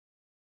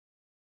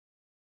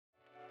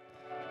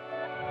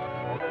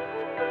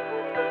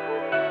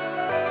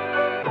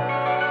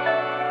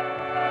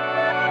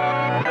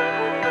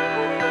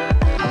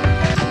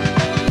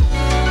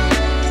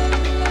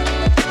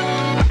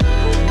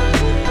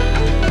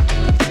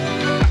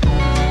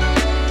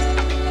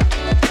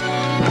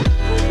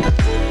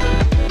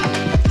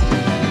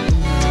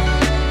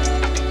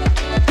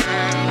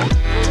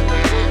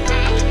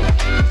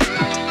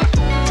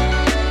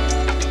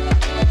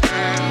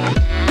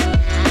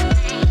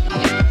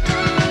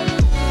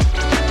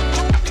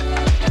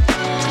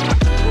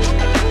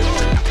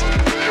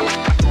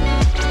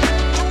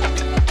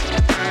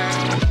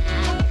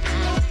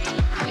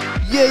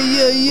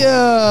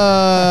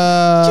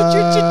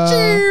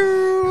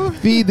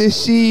Feed the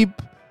sheep.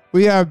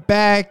 We are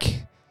back.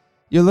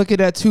 You're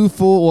looking at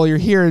you're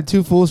hearing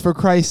Two Fools for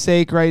Christ's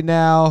Sake right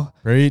now.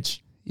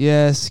 Preach.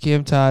 Yes,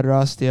 Kim, Todd,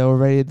 Ross, Dale, we're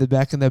ready to be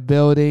back in the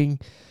building.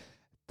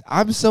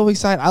 I'm so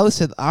excited.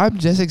 I'm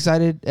just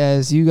excited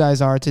as you guys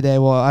are today.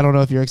 Well, I don't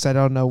know if you're excited.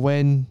 I don't know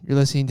when you're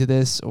listening to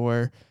this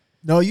or...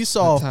 No, you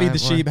saw Feed the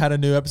Sheep had a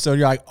new episode.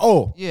 You're like,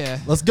 oh, yeah,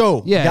 let's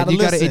go. Yeah, you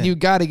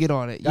got to get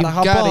on it. You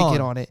got to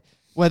get on it.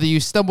 Whether you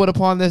stumbled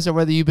upon this or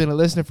whether you've been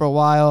listening for a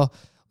while.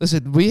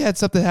 Listen, we had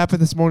something happen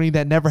this morning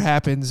that never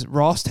happens.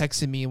 Ross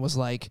texted me and was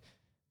like,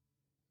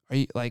 "Are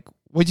you like?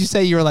 What'd you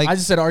say? You were like?" I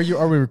just said, Are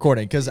we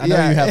recording? Because I know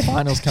you have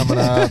finals coming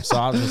up, so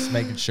I was just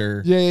making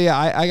sure. Yeah.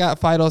 I got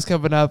finals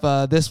coming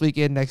up this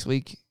weekend, next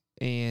week,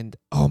 and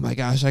oh my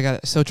gosh, I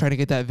got still trying to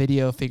get that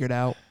video figured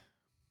out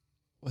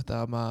with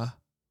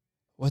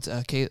what's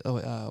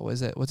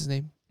his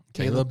name?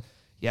 Caleb.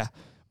 Yeah,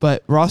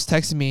 but Ross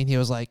texted me and he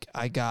was like,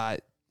 "I got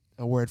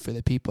a word for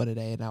the people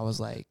today," and I was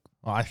like,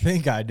 well, I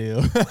think I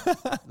do.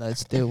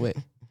 Let's do it.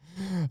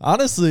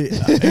 Honestly,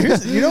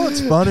 you know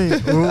what's funny?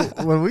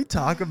 When we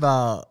talk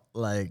about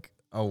like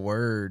a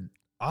word,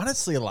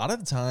 honestly, a lot of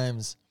the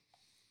times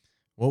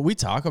what we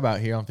talk about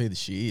here on Feed the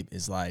Sheep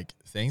is like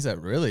things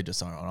that really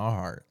just aren't on our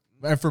heart.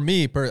 And for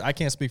me, I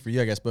can't speak for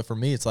you, I guess, but for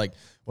me, it's like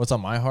what's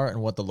on my heart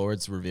and what the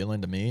Lord's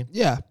revealing to me.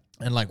 Yeah.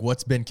 And like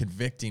what's been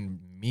convicting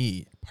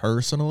me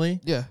personally.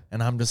 Yeah.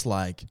 And I'm just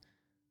like,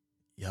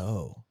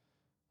 yo,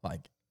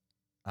 like,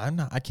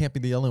 I can't be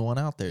the only one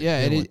out there.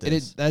 Yeah,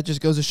 that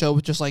just goes to show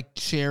with just like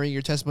sharing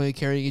your testimony,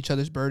 carrying each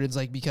other's burdens,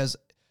 like because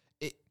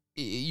when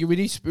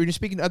you're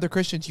speaking to other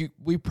Christians,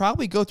 we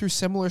probably go through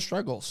similar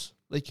struggles.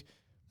 Like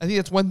I think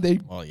that's one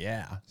thing. Well,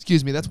 yeah.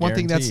 Excuse me. That's one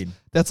thing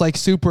that's like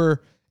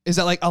super is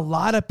that like a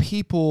lot of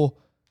people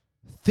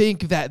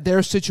think that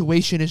their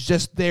situation is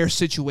just their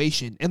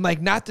situation, and like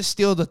not to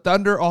steal the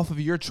thunder off of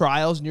your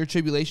trials and your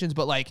tribulations,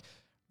 but like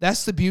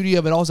that's the beauty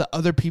of it all is that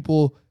other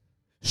people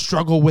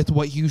struggle with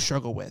what you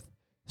struggle with.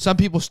 Some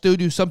people still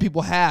do. Some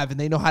people have, and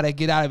they know how to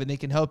get out of it, and they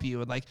can help you.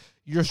 And like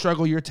your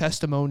struggle, your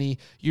testimony,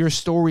 your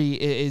story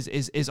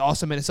is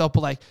awesome in itself. But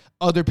like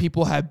other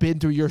people have been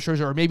through your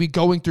struggle, or maybe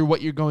going through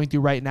what you're going through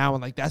right now.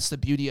 And like that's the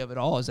beauty of it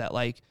all is that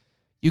like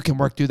you can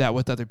work through that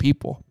with other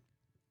people.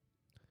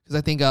 Because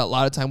I think a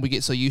lot of time we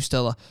get so used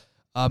to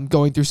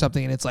going through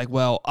something, and it's like,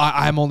 well,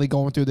 I'm only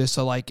going through this,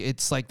 so like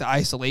it's like the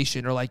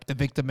isolation or like the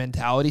victim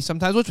mentality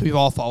sometimes, which we've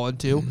all fallen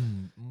to.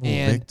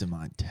 And victim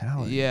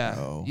mentality. Yeah.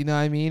 Bro. You know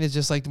what I mean? It's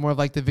just like more of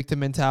like the victim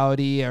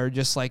mentality or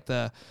just like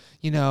the,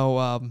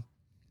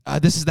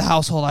 this is the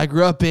household I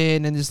grew up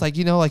in. And just like,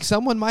 like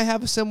someone might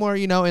have a similar,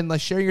 and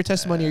like sharing your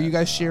testimony or you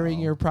guys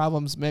sharing your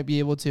problems might be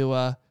able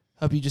to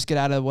help you just get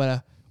out of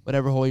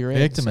whatever hole you're in.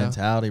 Victim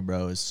mentality,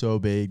 bro, is so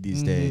big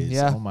these days.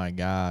 Yeah. Oh my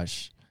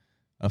gosh.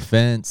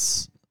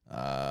 Offense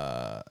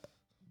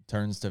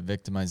turns to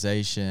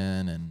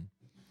victimization, and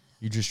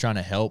you're just trying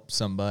to help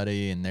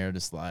somebody and they're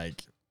just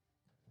like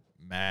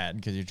mad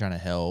because you're trying to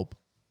help,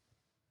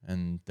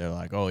 and they're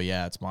like, oh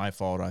yeah, it's my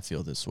fault I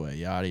feel this way,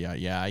 yada yada.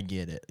 Yeah, I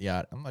get it.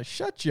 Yeah, I'm like,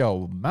 shut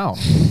your mouth.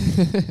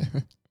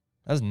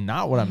 That's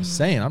not what I'm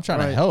saying. I'm trying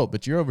to help,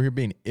 but you're over here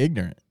being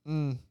ignorant.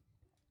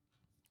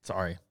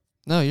 Sorry.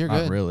 No, you're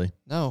good. Not really.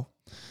 No.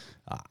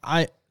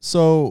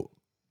 So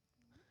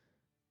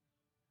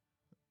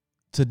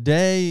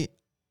today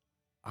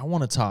I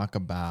want to talk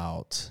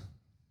about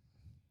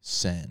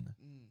sin.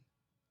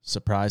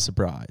 Surprise,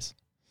 surprise.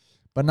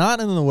 But not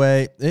in the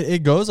way,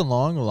 it goes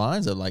along the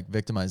lines of like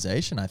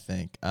victimization, I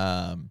think.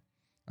 I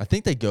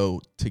think they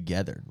go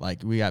together.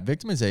 Like we got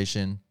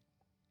victimization,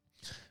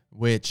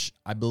 which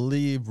I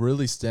believe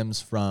really stems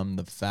from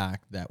the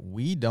fact that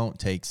we don't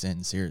take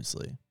sin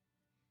seriously.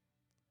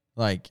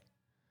 Like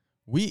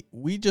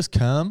we just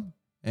come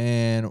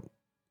and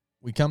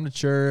we come to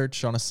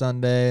church on a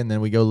Sunday and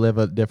then we go live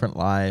a different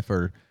life,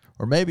 or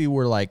maybe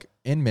we're like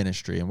in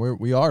ministry and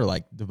we are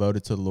like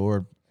devoted to the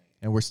Lord.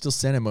 And we're still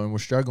sinning, and we're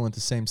struggling with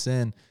the same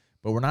sin,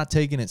 but we're not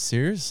taking it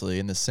seriously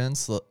in the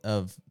sense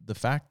of the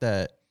fact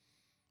that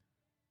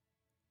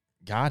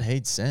God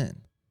hates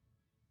sin.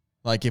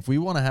 Like, if we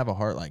want to have a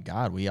heart like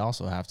God, we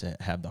also have to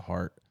have the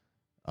heart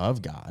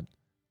of God,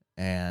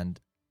 and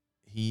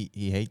He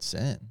hates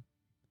sin.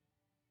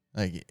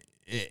 Like,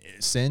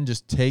 sin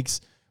just takes.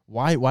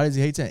 Why does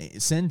He hate sin?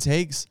 Sin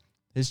takes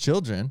His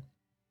children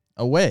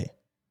away.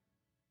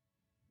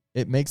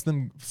 It makes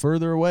them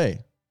further away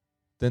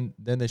than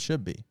they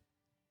should be.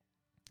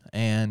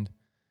 And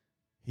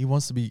He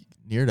wants to be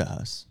near to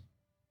us,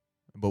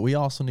 but we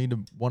also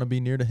want to be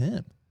near to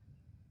Him.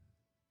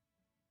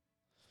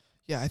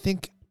 Yeah, I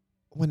think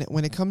when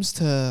it comes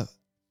to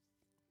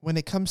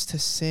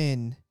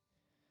sin,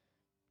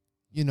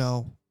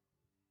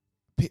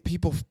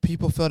 people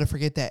fail to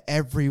forget that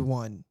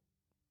everyone.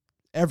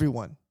 Let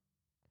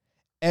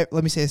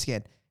me say this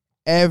again.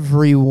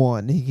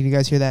 Everyone. Can you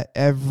guys hear that?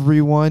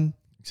 Everyone.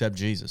 Except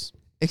Jesus.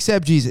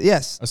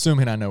 Yes.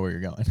 Assuming I know where you're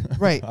going.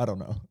 Right. I don't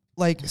know.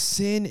 Like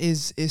sin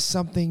is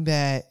something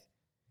that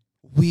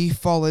we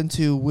fall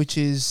into, which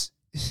is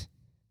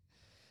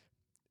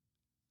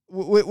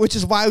which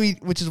is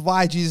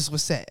why Jesus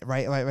was sent,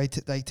 right? Right,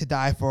 to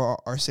die for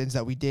our sins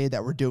that we did,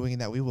 that we're doing,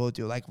 and that we will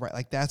do. Like, right,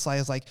 like that's like,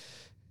 it's like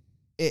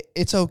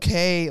it's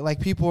okay. Like,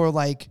 people are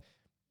like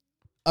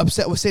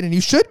upset with sin, and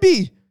you should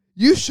be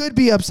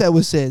upset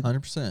with sin.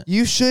 100%.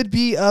 You should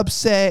be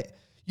upset,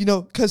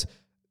 because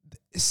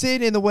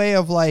sin in the way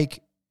of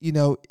like,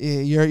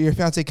 your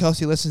fiance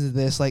Kelsey listens to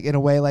this, like in a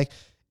way, like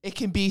it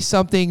can be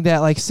something that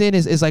like sin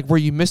is like where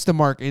you miss the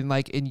mark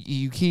and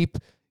you keep,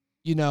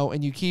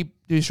 and you keep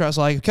doing stress.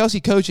 So like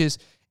Kelsey coaches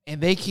and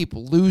they keep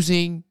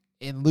losing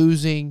and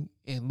losing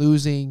and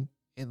losing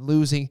and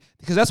losing,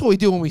 because that's what we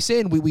do when we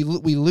sin. We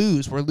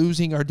lose. We're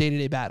losing our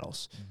day-to-day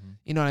battles. Mm-hmm.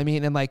 You know what I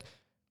mean? And like,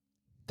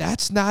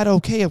 that's not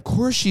okay. Of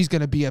course she's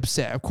going to be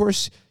upset. Of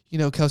course,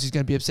 Kelsey's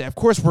going to be upset. Of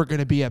course we're going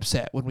to be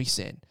upset when we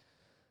sin.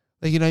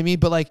 Like, you know what I mean?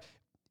 But like,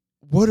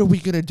 what are we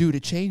going to do to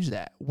change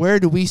that? Where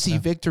do we see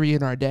victory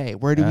in our day?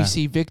 Where do we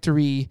see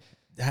victory?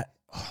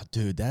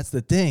 Dude, that's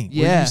the thing.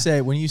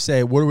 Yeah. When you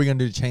say, what are we going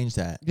to do to change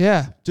that?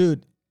 Yeah.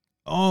 Dude,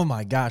 oh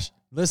my gosh.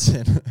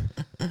 Listen,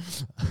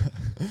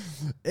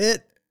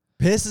 it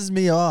pisses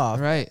me off.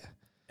 Right.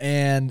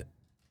 And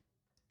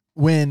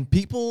when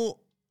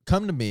people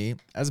come to me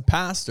as a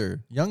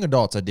pastor, young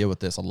adults, I deal with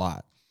this a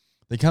lot.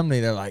 They come to me,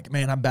 they're like,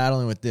 man, I'm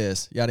battling with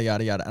this, yada,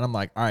 yada, yada. And I'm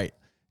like, all right,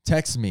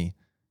 text me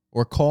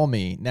or call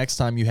me next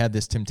time you have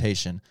this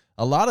temptation.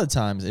 A lot of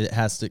times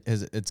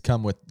it's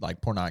come with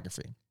like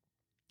pornography.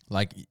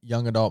 Like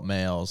young adult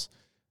males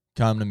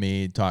come to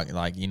me talking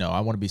like, I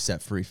want to be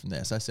set free from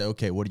this. I say,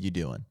 okay, what are you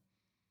doing?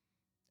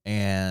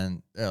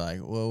 And they're like,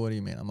 well, what do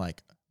you mean? I'm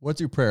like, what's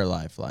your prayer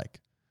life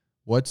like?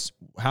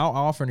 How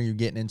often are you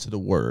getting into the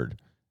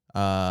word?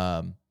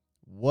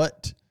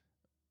 What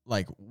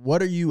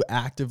are you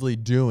actively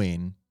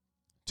doing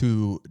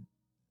to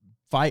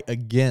fight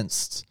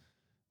against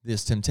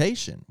this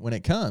temptation when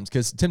it comes?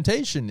 Because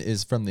temptation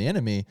is from the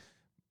enemy,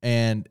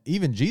 and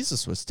even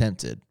Jesus was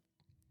tempted.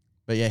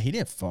 But yeah, he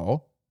didn't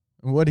fall.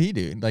 What did he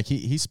do? Like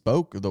he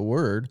spoke the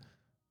word.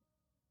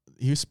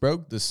 He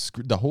spoke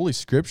the Holy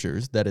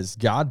Scriptures that is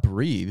God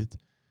breathed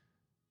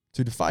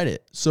to fight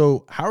it.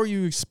 So how are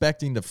you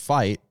expecting to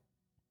fight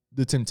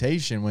the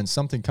temptation when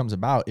something comes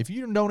about if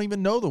you don't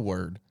even know the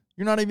word?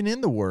 You're not even in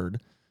the word.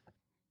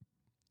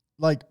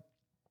 Like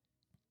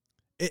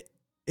it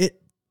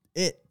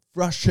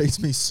frustrates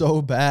me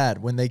so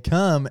bad when they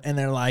come and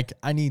they're like,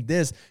 I need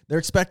this. They're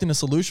expecting a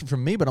solution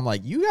from me, but I'm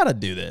like, you got to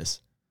do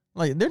this.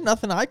 Like, there's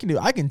nothing I can do.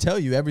 I can tell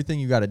you everything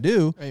you got to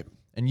do, right,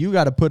 and you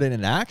got to put it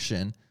in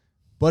action.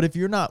 But if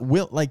you're not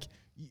like,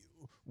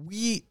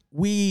 we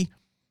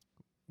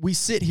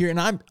sit here, and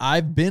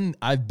I've been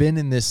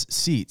in this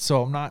seat,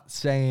 so I'm not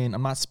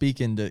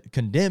speaking to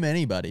condemn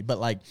anybody, but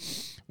like,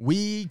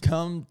 we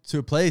come to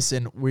a place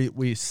and we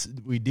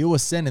deal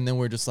with sin, and then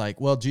we're just like,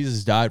 well,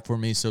 Jesus died for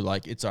me, so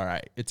like, it's all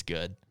right, it's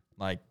good.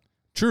 Like,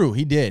 true,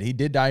 he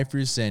did die for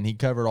your sin. He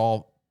covered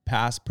all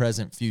past,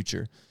 present,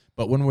 future.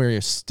 But when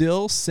we're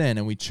still sin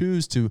and we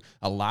choose to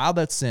allow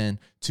that sin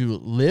to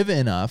live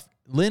in us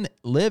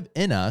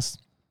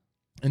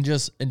and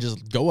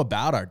just go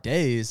about our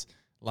days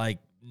like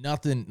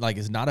nothing, like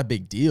it's not a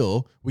big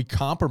deal. We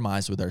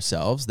compromise with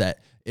ourselves that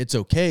it's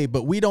okay,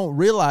 but we don't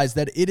realize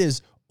that it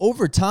is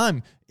over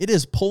time, it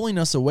is pulling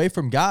us away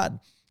from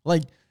God.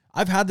 Like,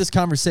 I've had this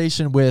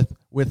conversation with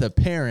a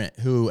parent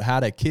who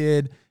had a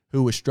kid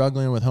who was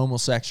struggling with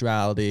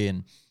homosexuality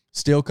and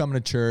still coming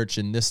to church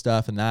and this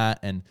stuff and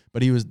that,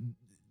 but he was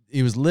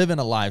living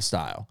a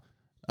lifestyle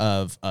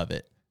of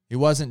it. He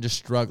wasn't just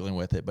struggling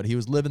with it, but he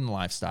was living the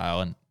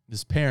lifestyle, and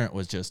this parent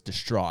was just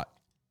distraught.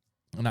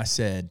 And I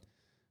said,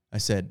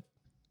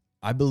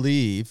 I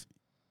believe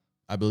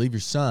your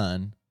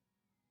son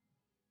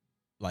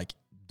like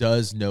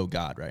does know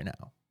God right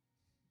now.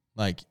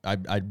 Like,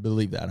 I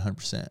believe that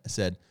 100%. I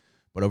said,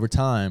 but over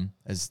time,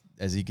 as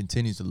he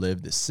continues to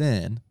live this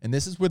sin, and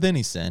this is with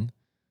any sin,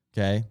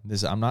 okay?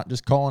 I'm not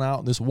just calling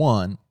out this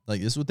one, like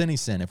this is with any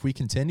sin. If we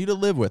continue to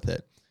live with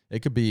it,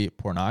 it could be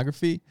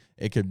pornography,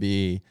 it could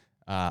be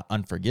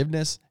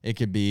unforgiveness, it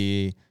could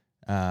be,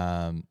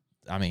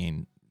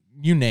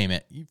 you name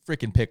it. You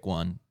freaking pick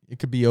one. It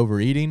could be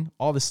overeating,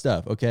 all this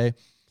stuff, okay?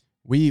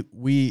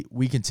 We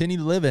continue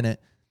to live in it.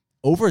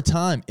 Over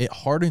time, it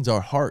hardens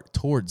our heart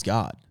towards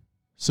God.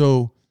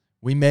 So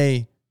we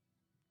may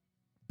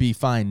be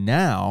fine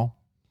now,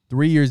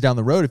 3 years down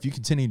the road, if you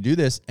continue to do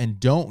this and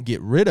don't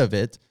get rid of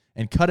it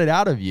and cut it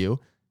out of you,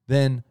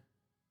 then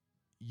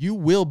you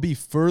will be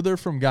further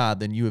from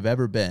God than you have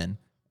ever been,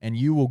 and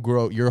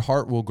your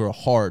heart will grow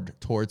hard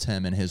towards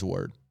him and his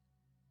word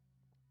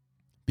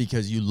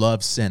because you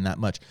love sin that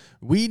much.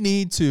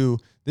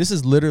 This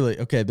is literally,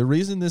 okay, the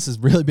reason this has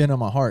really been on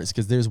my heart is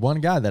because there's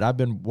one guy that I've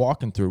been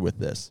walking through with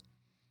this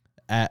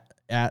at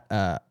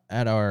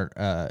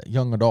our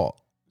young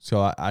adult.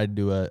 So I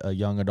do a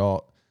young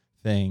adult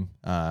thing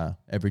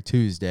every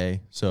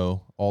Tuesday.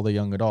 So all the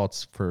young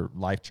adults for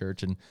Life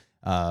Church and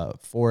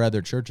 4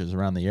 other churches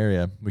around the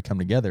area, we come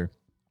together.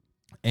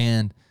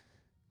 And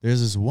there's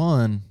this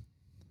one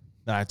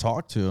that I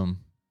talked to him,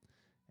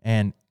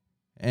 and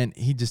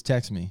he just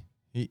texts me.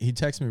 He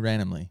texts me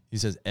randomly. He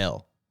says,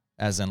 L.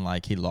 as in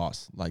like he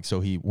lost. Like, so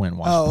he went and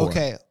watched Oh, porn.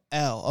 okay.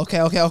 L.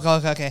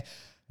 Okay.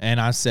 And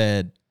I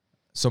said,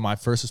 so my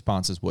first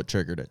response is, what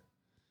triggered it?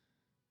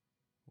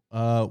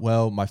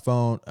 Well, my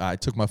phone, I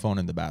took my phone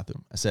in the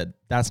bathroom. I said,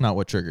 that's not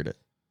what triggered it.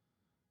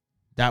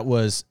 That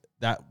was,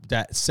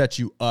 that set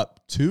you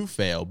up to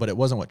fail, but it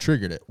wasn't what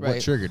triggered it. Right.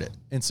 What triggered it?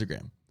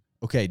 Instagram.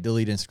 Okay,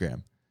 delete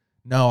Instagram.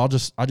 No,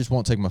 I just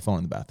won't take my phone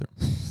in the bathroom.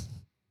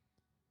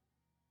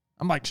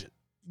 I'm like,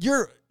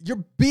 you're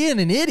being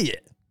an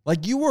idiot.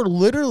 Like, you were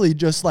literally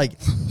just like,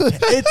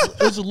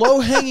 it's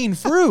low-hanging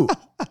fruit.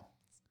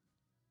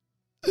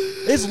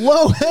 It's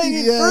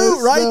low-hanging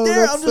fruit right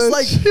there. I'm just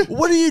like,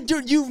 what are you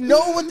doing? You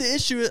know what the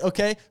issue is.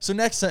 Okay, so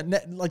next,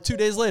 like 2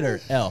 days later,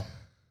 L,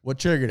 what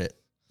triggered it?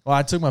 Well,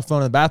 I took my phone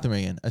in the bathroom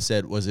again. I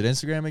said, was it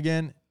Instagram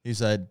again? He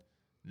said,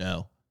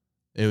 no.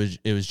 It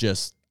was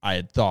just, I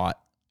had thought,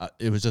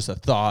 it was just a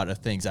thought of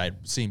things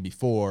I'd seen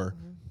before.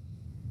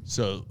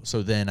 So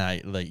then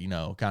I, like, you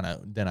know, kind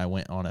of, then I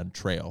went on a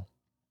trail.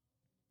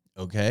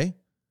 Okay.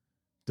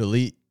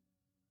 Delete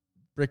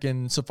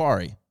freaking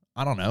Safari.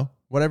 I don't know.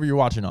 Whatever you're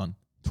watching on.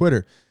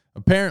 Twitter.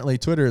 Apparently,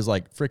 Twitter is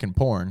like freaking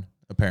porn,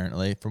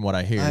 apparently, from what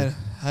I hear. I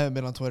haven't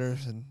been on Twitter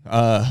in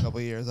a couple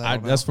of years.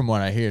 That's from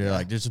what I hear. They're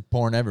like, there's just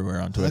porn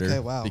everywhere on Twitter. Okay,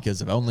 wow.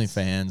 Because of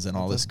OnlyFans and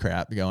all this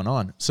crap going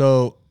on.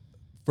 So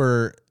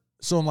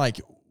I'm like,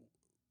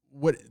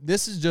 what?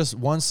 This is just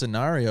one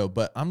scenario,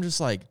 but I'm just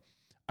like,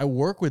 I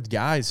work with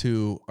guys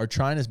who are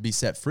trying to be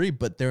set free,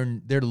 but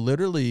they're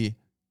literally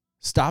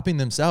stopping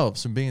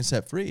themselves from being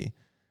set free.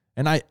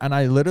 And I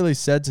literally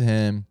said to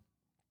him,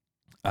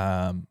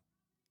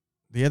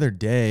 the other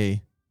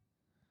day,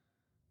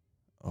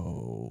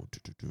 I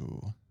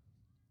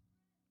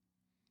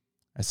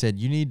said,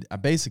 you need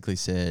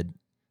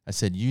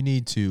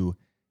to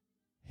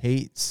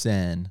hate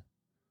sin.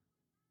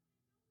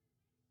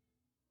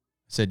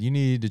 I said, you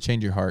need to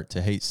change your heart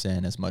to hate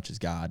sin as much as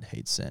God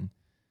hates sin.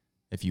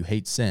 If you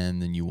hate sin,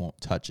 then you won't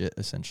touch it,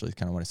 essentially, is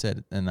kind of what I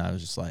said. And I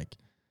was like,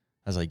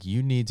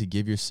 you need to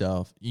get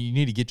yourself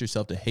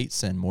to hate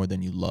sin more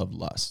than you love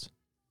lust.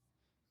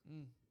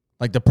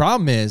 Like, the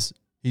problem is,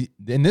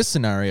 in this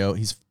scenario,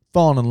 he's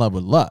fallen in love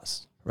with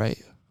lust.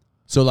 Right.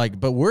 So, like,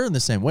 but we're in the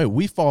same way.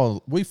 We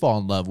fall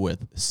in love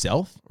with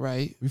self.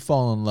 Right. We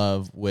fall in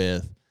love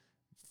with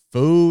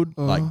food,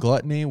 like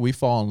gluttony. We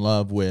fall in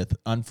love with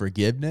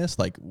unforgiveness.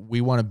 Like,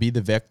 we want to be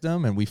the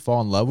victim, and we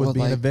fall in love with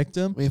being a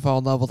victim. We fall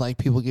in love with, like,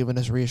 people giving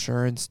us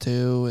reassurance,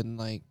 too, and,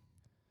 like,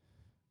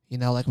 you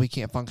know, like, we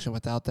can't function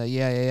without that.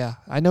 Yeah.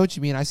 I know what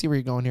you mean. I see where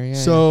you're going here. Yeah.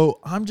 So,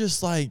 I'm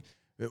just like,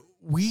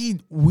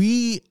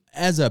 we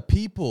as a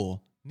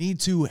people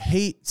need to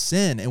hate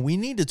sin, and we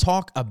need to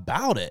talk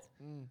about it.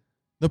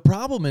 The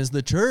problem is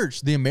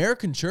the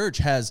American church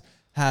has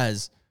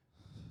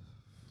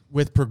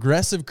with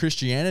progressive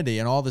Christianity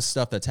and all this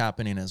stuff that's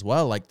happening as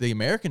well, like, the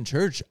American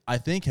church, I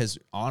think, has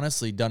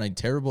honestly done a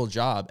terrible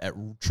job at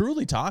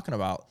truly talking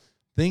about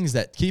things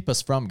that keep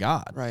us from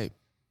God. Right.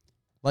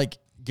 Like,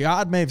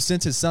 God may have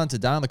sent his son to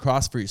die on the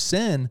cross for your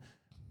sin,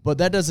 but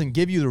that doesn't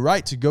give you the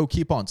right to go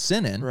keep on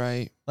sinning.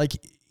 Right. Like,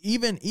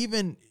 even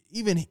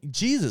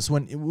Jesus,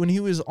 when he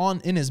was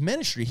in his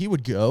ministry, he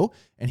would go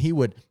and he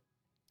would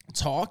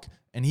talk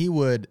and he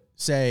would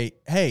say,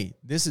 hey,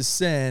 this is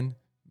sin.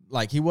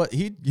 Like,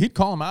 he'd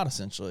call him out,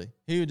 essentially.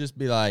 He would just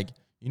be like,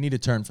 you need to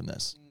turn from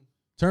this.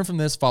 Turn from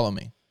this, follow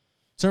me.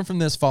 Turn from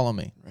this, follow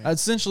me. Right.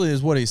 Essentially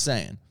is what he's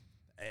saying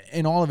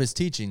in all of his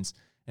teachings.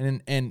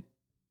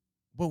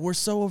 But we're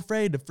so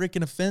afraid to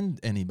freaking offend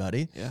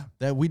anybody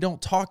that we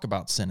don't talk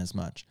about sin as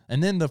much.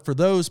 And then for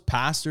those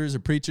pastors or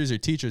preachers or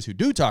teachers who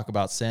do talk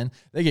about sin,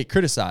 they get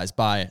criticized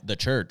by the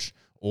church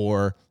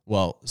or,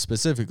 well,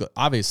 specifically,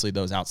 obviously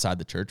those outside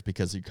the church,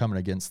 because you're coming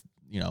against,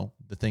 you know,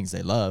 the things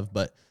they love.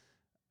 But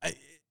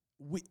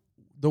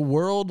the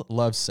world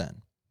loves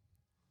sin.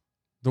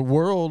 The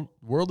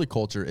worldly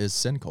culture is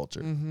sin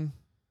culture. Mm-hmm.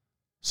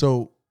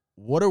 So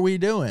what are we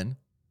doing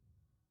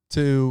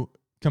to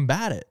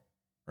combat it,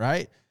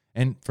 right?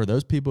 And for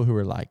those people who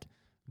are like,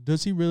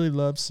 does he really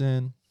love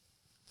sin?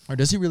 Or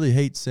does he really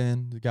hate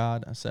sin,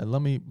 God? I said,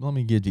 let me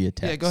give you a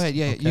text. Yeah, go ahead.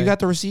 Yeah, okay? You got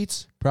the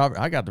receipts?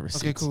 I got the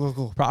receipts. Okay,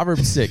 cool.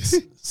 Proverbs 6,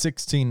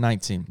 16,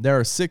 19. There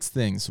are 6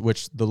 things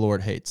which the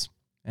Lord hates.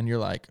 And you're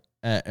like,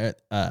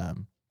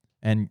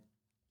 and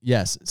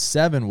yes,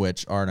 7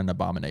 which are an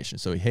abomination.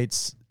 So he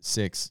hates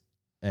 6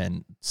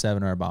 and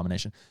 7 are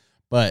abomination.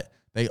 But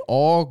they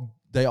all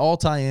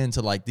tie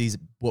into like these,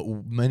 what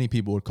many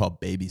people would call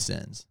baby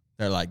sins.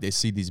 They're like, they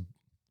see these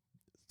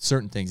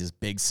certain things as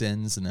big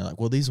sins, and they're like,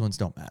 well, these ones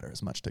don't matter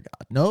as much to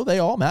God. No, they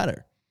all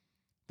matter.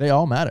 They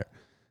all matter.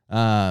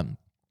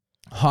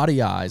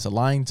 Haughty eyes, a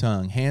lying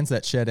tongue, hands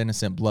that shed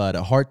innocent blood,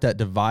 a heart that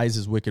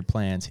devises wicked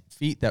plans,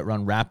 feet that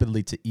run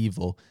rapidly to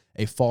evil,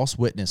 a false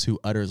witness who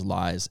utters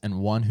lies, and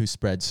one who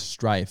spreads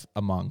strife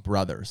among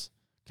brothers.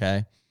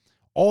 Okay?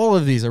 All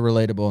of these are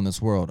relatable in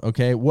this world.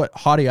 Okay? What?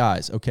 Haughty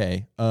eyes.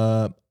 Okay.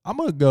 I'm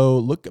going to go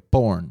look at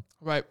porn.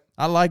 Right.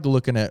 I like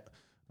looking at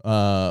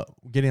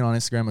getting on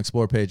Instagram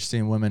Explore page,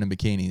 seeing women in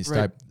bikinis,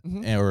 Right. type,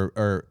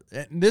 or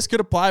and this could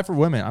apply for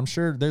women. I'm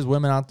sure there's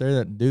women out there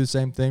that do the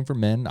same thing for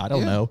men. I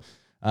don't know.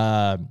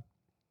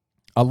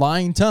 A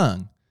lying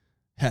tongue,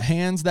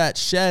 hands that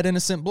shed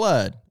innocent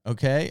blood.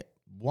 Okay,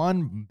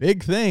 one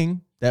big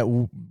thing that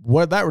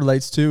what that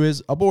relates to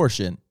is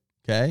abortion.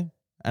 Okay,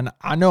 and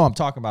I know I'm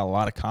talking about a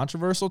lot of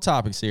controversial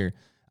topics here.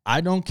 I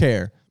don't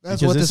care.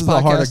 That's what this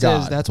podcast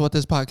is. That's what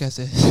this podcast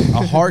is.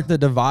 A heart that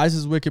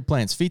devises wicked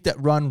plans, feet that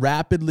run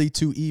rapidly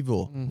to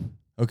evil.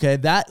 Okay,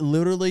 that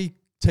literally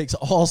takes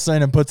all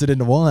sin and puts it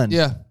into one.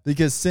 Yeah.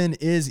 Because sin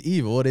is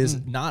evil. It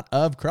is not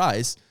of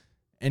Christ,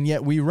 and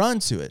yet we run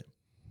to it.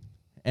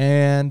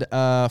 And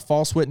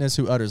false witness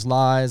who utters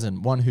lies,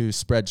 and one who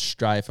spreads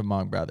strife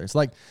among brothers.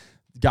 Like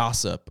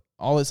gossip,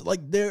 all this.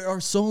 Like there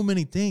are so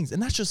many things,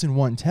 and that's just in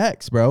one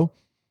text, bro.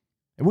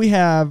 And we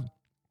have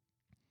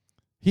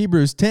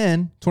Hebrews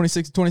 10,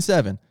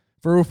 26-27.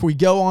 For if we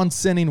go on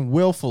sinning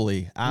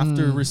willfully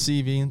after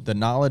receiving the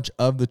knowledge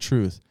of the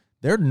truth,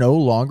 there no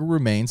longer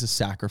remains a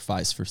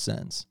sacrifice for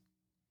sins.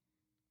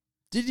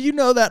 Did you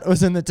know that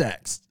was in the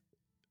text?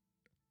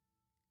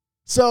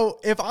 So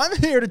if I'm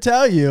here to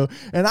tell you,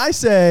 and I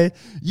say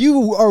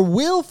you are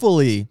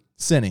willfully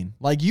sinning,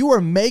 like you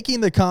are making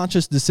the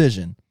conscious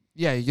decision.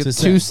 Yeah, you get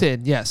to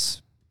sin,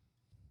 yes.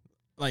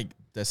 Like,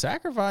 the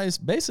sacrifice,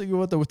 basically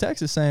what the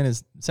text is saying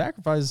is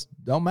sacrifice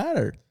don't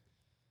matter.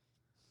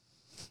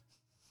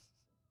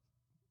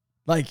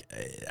 Like,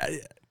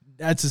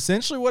 that's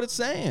essentially what it's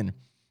saying.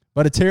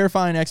 But a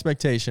terrifying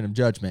expectation of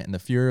judgment and the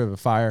fury of a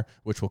fire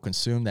which will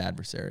consume the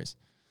adversaries.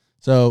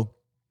 So,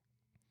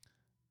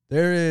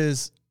 there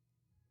is,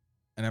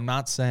 and I'm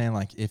not saying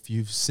like if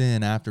you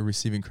sin after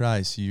receiving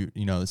Christ, you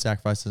know, the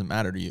sacrifice doesn't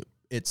matter to you.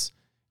 It's,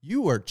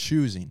 you are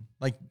choosing.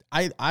 Like,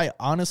 I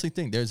honestly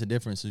think there's a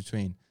difference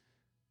between,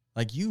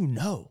 like, you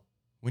know,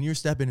 when you're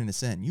stepping into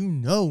sin, you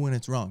know when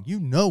it's wrong, you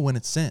know when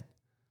it's sin,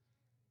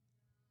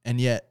 and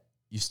yet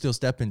you still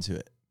step into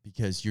it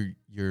because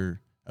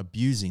you're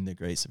abusing the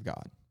grace of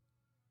God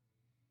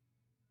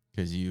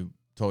because you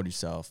told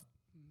yourself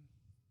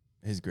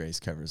His grace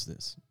covers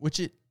this, which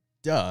it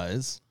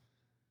does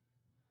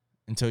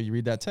until you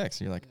read that text.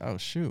 And you're like, oh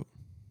shoot,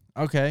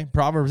 okay.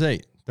 Proverbs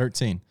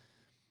 8:13,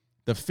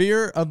 the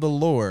fear of the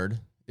Lord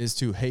is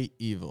to hate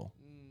evil.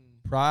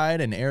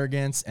 Pride and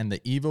arrogance and the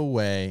evil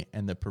way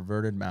and the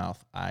perverted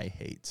mouth I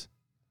hate.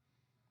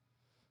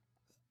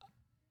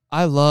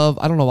 I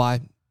don't know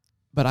why,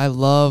 but I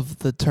love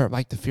the term,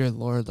 like the fear of the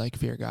Lord, like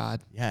fear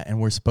God. Yeah,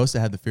 and we're supposed to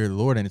have the fear of the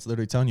Lord, and it's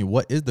literally telling you,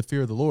 what is the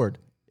fear of the Lord?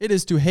 It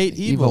is to hate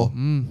evil.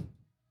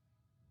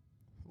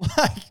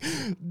 Like,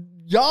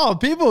 y'all,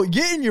 people,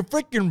 get in your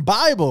freaking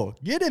Bible.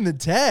 Get in the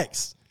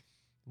text.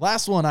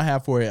 Last one I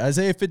have for you,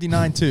 Isaiah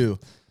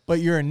 59:2. But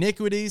your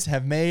iniquities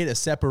have made a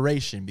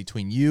separation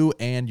between you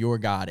and your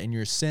God, and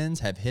your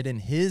sins have hidden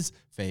His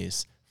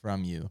face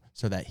from you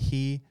so that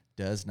He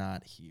does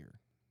not hear.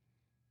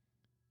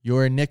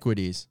 Your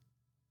iniquities,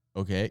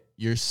 okay,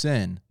 your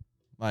sin,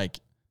 like,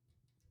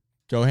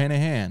 go hand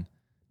in hand,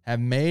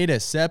 have made a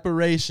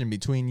separation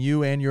between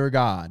you and your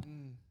God.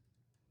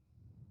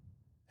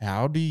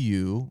 How do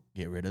you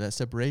get rid of that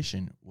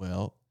separation?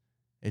 Well,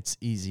 it's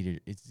easier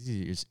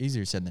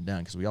said than done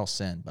because we all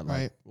sin. But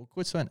like, well,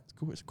 quit sweating.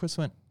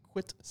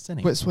 Quit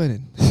sinning. Quit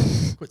sweating.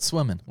 Quit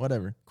swimming.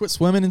 Whatever. Quit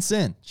swimming in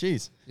sin.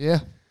 Jeez.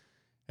 Yeah.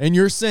 And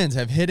your sins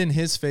have hidden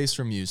His face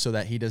from you so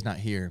that He does not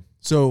hear.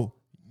 So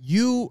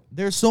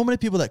there's so many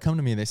people that come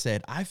to me and they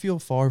said, I feel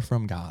far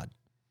from God.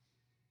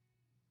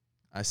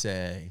 I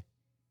say,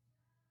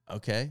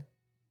 okay,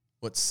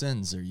 what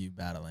sins are you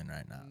battling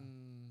right now?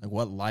 Like,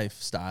 what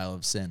lifestyle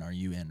of sin are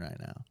you in right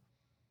now?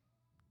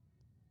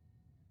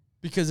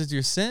 Because it's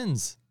your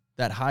sins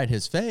that hide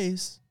His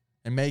face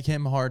and make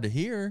Him hard to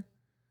hear.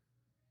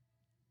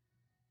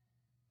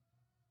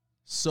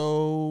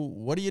 So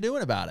what are you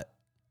doing about it?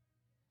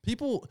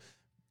 People,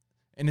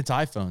 and it's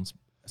iPhones,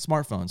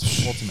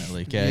 smartphones,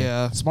 ultimately, okay?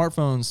 Yeah.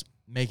 Smartphones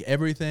make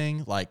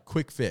everything like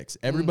quick fix.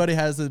 Everybody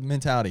has the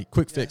mentality,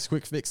 quick fix,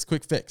 quick fix,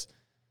 quick fix.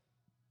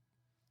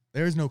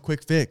 There is no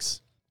quick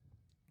fix,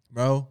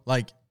 bro.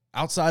 Like,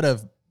 outside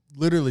of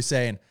literally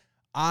saying,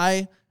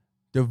 I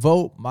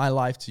devote my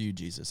life to you,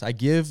 Jesus. I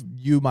give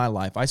you my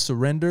life. I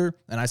surrender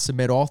and I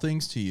submit all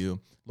things to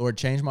you. Lord,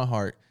 change my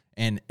heart.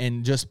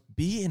 And just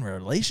be in a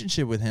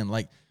relationship with Him.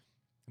 Like,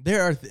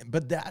 there are,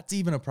 but that's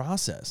even a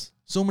process.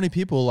 So many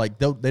people, like,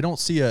 they don't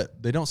see a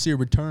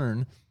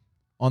return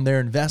on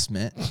their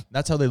investment.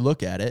 That's how they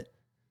look at it.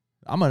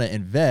 I'm gonna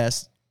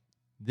invest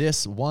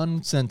this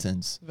one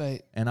sentence,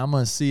 right, and I'm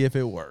gonna see if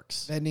it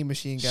works. Vending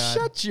machine, God.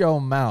 Shut your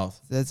mouth.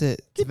 That's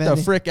it. Get the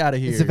frick out of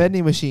here. It's a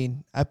vending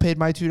machine. I paid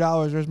my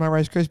 $2. Where's my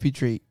Rice Krispie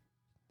treat?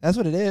 That's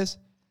what it is.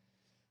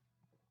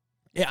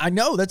 Yeah, I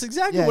know. That's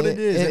exactly what it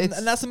is.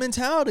 And that's the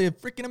mentality of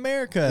freaking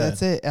America.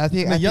 That's it. I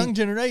think the young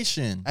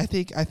generation. I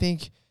think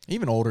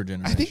even older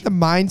generation. I think the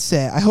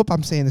mindset, I hope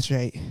I'm saying this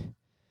right.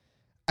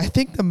 I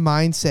think the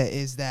mindset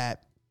is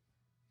that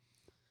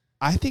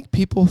I think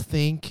people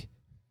think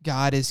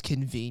God is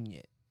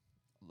convenient.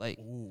 Like,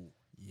 ooh,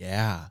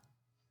 yeah.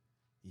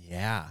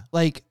 Yeah.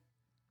 Like,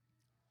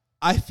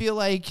 I feel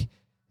like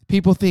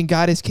people think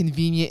God is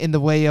convenient in the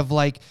way of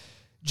like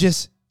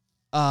just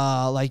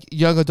like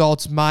young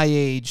adults my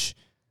age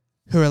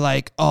who are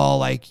like, oh,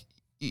 like,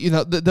 you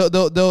know,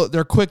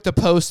 they're quick to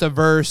post a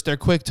verse. They're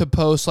quick to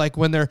post like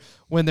when they're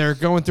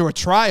going through a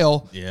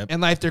trial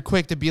in life. They're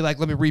quick to be like,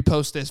 let me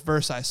repost this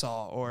verse I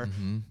saw, or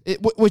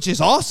which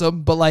is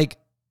awesome. But like,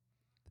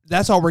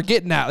 that's all we're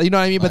getting at. You know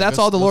what I mean? But that's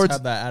all the Lord's.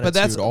 But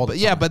that's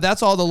but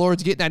that's all the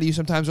Lord's getting at you.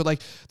 Sometimes we're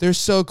like, they're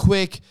so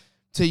quick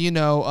to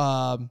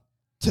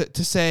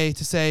to say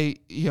to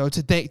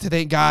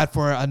thank God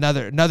for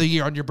another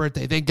year on your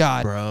birthday. Thank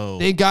God, bro.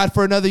 Thank God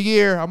for another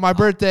year on my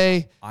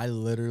birthday. I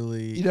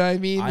literally, you know what I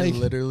mean? I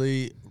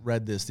literally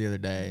read this the other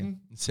day. And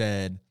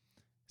said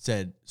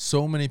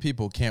so many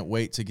people can't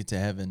wait to get to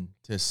heaven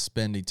to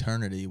spend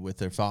eternity with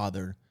their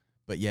Father,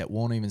 but yet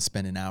won't even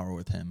spend an hour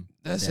with Him.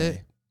 That's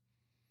it.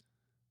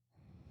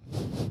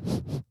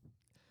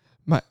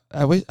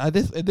 I wish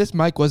this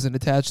mic wasn't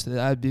attached to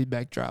that. I'd be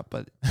backdrop,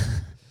 but.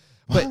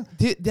 But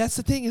that's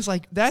the thing is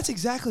like, that's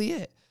exactly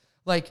it.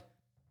 Like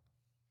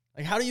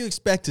how do you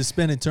expect to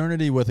spend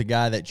eternity with a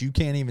guy that you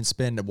can't even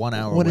spend 1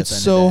 hour with? When it's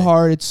so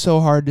hard, it's so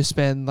hard to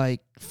spend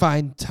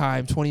find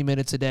time, 20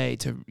 minutes a day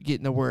to get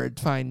in the Word,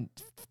 find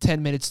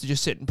 10 minutes to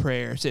just sit in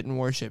prayer, sit in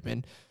worship.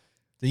 And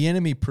the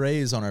enemy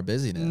preys on our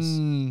busyness.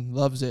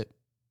 Loves it.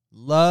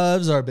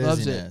 Loves our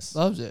busyness.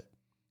 Loves it.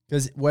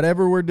 Because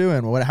whatever we're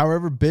doing,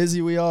 however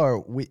busy we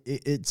are,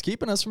 it's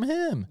keeping us from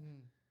Him.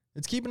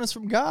 It's keeping us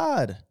from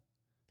God.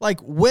 Like,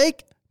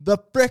 wake the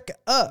frick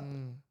up.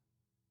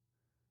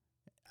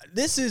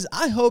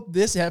 I hope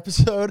this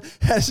episode,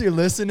 as you're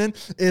listening,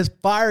 is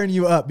firing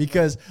you up,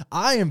 because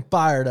I am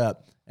fired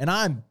up and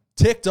I'm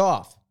ticked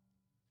off.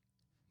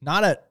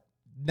 Not at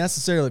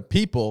necessarily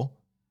people,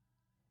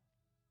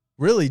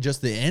 really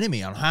just the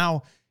enemy, on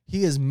how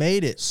he has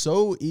made it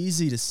so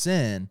easy to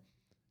sin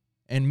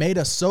and made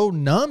us so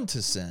numb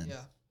to sin.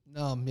 Yeah,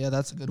 numb. Yeah,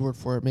 that's a good word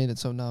for it. Made it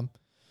so numb.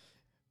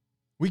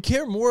 We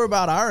care more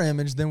about our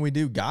image than we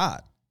do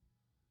God.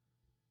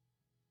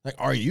 Like,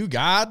 are you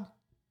God?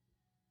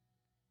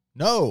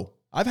 No.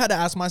 I've had to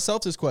ask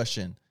myself this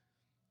question.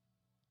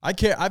 I've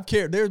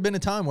cared. There's been a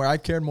time where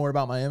I've cared more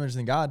about my image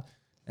than God.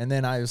 And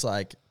then I was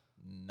like,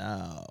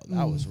 no,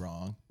 that was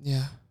wrong.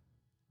 Yeah.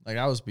 Like,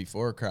 I was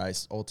before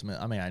Christ,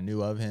 ultimate. I mean, I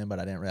knew of Him, but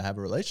I didn't really have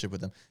a relationship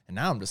with Him. And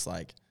now I'm just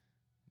like,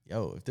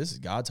 yo, if this is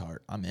God's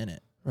heart, I'm in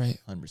it. Right.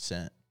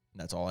 100%.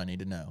 That's all I need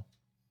to know.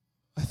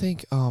 I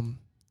think,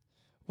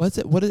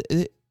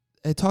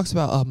 it talks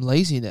about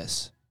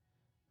laziness,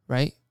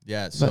 right?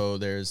 Yeah, so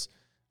there's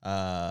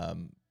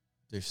 7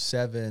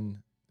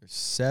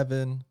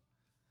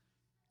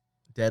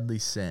 deadly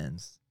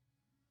sins,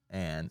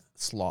 and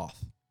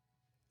sloth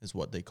is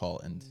what they call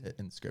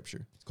in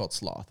Scripture. It's called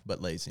sloth,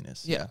 but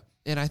laziness. Yeah.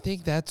 And I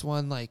think that's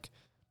one, I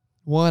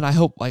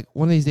hope one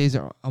of these days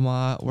we're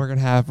gonna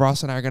have,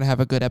 Ross and I are gonna have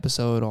a good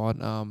episode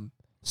on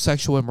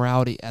sexual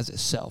immorality as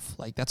itself.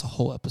 Like, that's a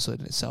whole episode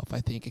in itself,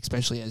 I think,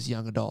 especially as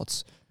young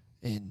adults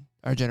in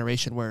our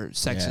generation where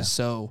sex is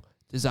so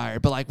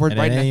desired. But we're and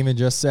right it ain't now, even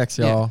just sex,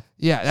 y'all.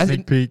 Yeah, that's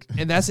sneak peek.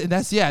 And that's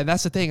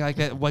the thing.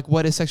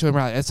 What is sexual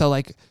immorality? And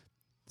so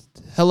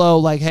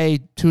hello, hey,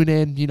 tune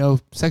in,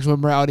 sexual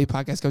immorality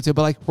podcast go to.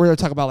 But we're gonna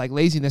talk about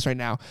laziness right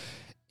now,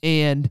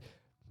 and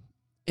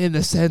in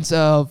the sense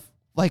of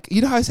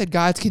you know how I said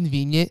God's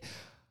convenient.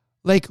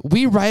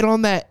 We right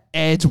on that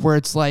edge where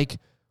it's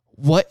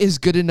what is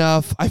good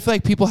enough? I feel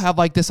like people have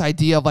this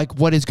idea of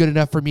what is good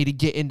enough for me to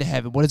get into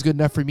heaven? What is good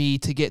enough for me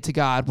to get to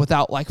God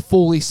without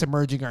fully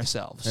submerging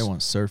ourselves? They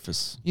want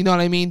surface. You know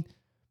what I mean?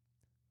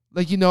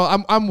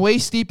 I'm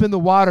waist deep in the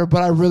water,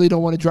 but I really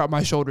don't want to drop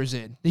my shoulders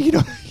in. You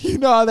know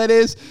how that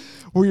is?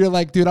 Where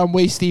you're dude, I'm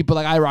waist deep,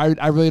 but I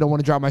really don't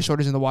want to drop my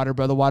shoulders in the water,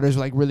 bro. The water's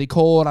really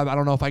cold. I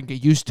don't know if I can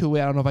get used to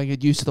it. I don't know if I can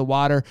get used to the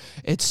water.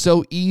 It's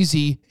so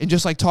easy. And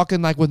just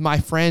talking with my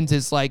friends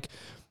is I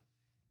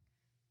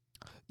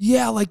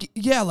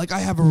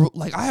have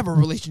a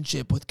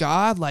relationship with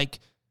God,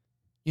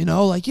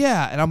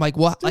 yeah. And I'm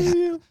what?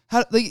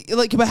 How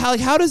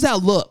does that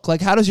look?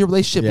 How does your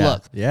relationship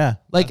look? Yeah,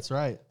 that's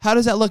right. How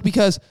does that look?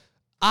 Because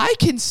I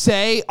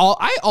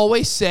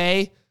always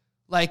say,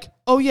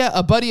 oh yeah,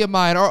 a buddy of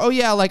mine, or oh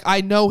yeah, I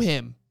know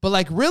him.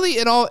 But really,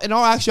 in all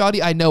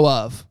actuality, I know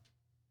of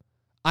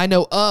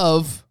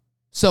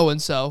so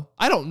and so.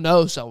 I don't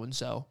know so and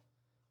so.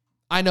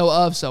 I know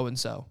of so and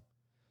so,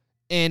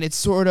 and it's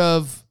sort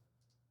of,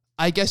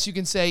 I guess you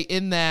can say,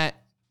 in that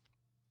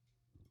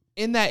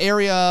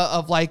area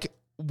of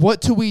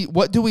what do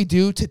we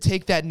do to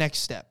take that next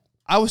step?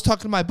 I was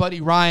talking to my buddy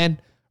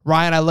Ryan.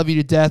 Ryan, I love you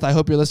to death. I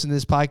hope you're listening to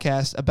this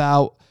podcast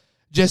about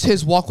just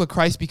his walk with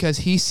Christ, because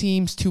he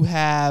seems to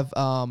have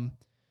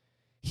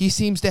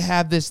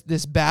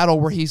this battle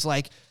where he's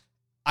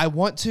I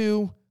want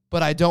to,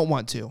 but I don't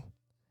want to,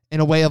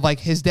 in a way of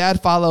his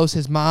dad follows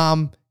his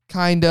mom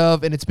kind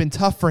of, and it's been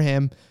tough for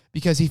him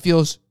because he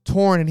feels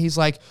torn, and he's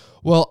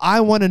well, I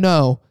want to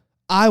know,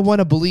 I want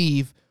to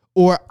believe.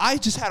 Or I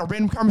just had a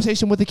random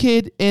conversation with a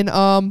kid in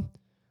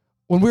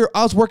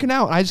I was working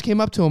out, and I just came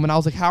up to him and I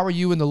was like, "How are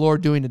you and the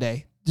Lord doing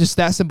today?" Just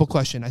that simple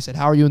question. I said,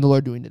 "How are you and the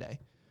Lord doing today?"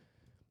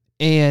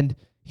 And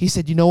he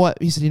said, "You know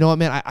what?" He said, "You know what,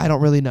 man? I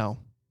don't really know."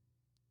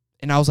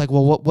 And I was like,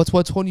 "Well,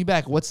 what's holding you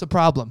back? What's the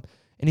problem?"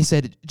 And he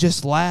said,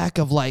 "Just lack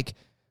of like,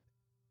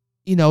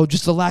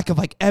 just a lack of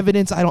like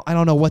evidence. I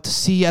don't know what to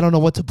see. I don't know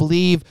what to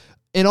believe.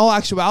 In all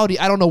actuality,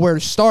 I don't know where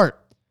to start.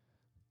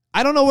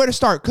 I don't know where to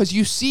start because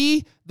you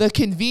see the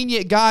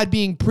convenient God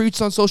being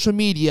preached on social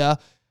media,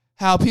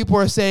 how people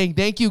are saying,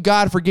 thank you,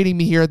 God, for getting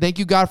me here. Thank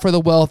you, God, for the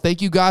wealth.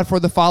 Thank you, God,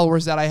 for the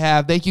followers that I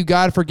have. Thank you,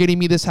 God, for getting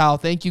me this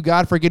house. Thank you,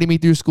 God, for getting me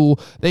through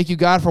school. Thank you,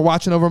 God, for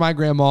watching over my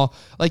grandma."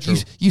 Like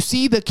you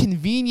see the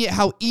convenient,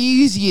 how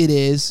easy it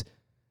is.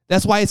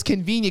 That's why it's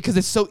convenient, because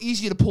it's so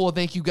easy to pull a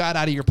thank you, God,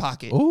 out of your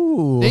pocket.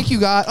 Ooh. Thank you,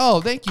 God. Oh,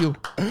 thank you.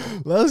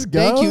 Let's go.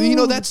 Thank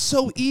you. That's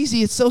so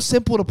easy. It's so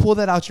simple to pull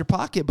that out your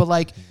pocket. But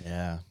like,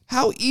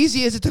 how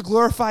easy is it to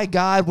glorify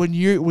God when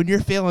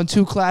you're failing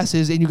 2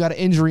 classes and you got an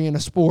injury in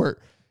a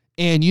sport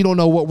and you don't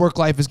know what work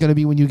life is going to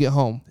be when you get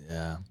home?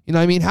 Yeah. You know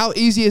what I mean? How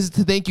easy is it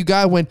to thank you,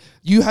 God, when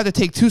you have to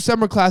take 2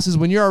 summer classes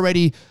when you're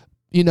already,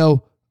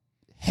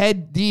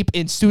 head deep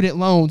in student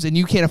loans and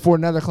you can't afford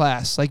another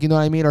class, like, you know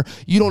what I mean? Or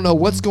you don't know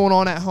what's going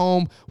on at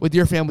home with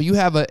your family. You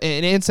have an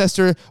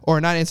ancestor, or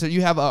not ancestor,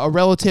 you have a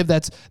relative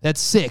that's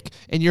sick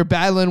and you're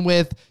battling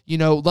with,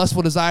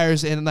 lustful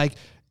desires, and like,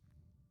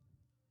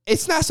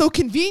 it's not so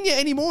convenient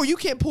anymore. You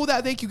can't pull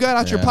that thank you, God,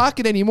 out your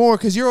pocket anymore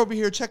because you're over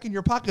here checking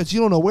your pockets.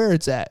 You don't know where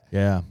it's at.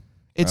 Yeah.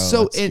 It's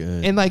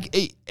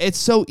it's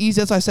so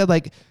easy. As I said,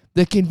 like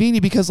the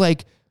convenient, because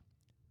like,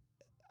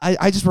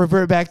 I just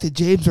revert back to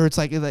James, where it's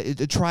like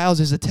the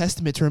trials is a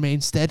testament to remain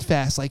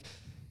steadfast. Like,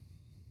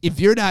 if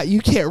you're not,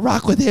 you can't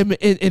rock with him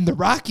in the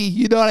rocky.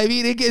 You know what I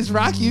mean? It gets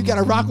rocky. You got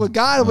to rock with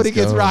God when it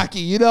gets rocky.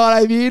 You know what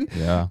I mean?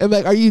 Yeah. And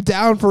like, are you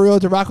down for real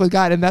to rock with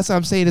God? And that's what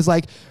I'm saying is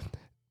like,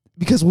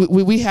 because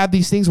we have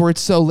these things where it's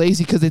so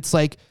lazy, because it's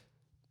like,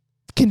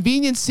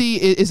 conveniency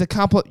is a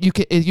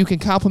you can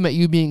compliment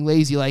you being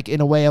lazy, like in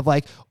a way of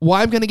like, well,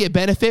 I'm going to get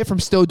benefit from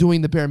still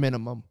doing the bare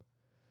minimum.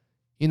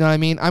 You know what I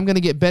mean? I'm going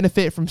to get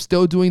benefit from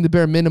still doing the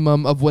bare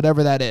minimum of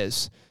whatever that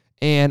is.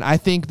 And I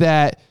think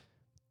that,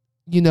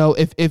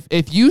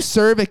 if you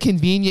serve a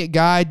convenient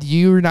God,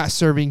 you're not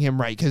serving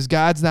him right, because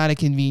God's not a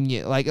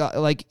convenient,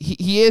 like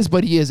he is,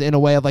 but he is in a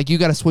way of like, you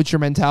got to switch your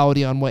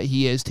mentality on what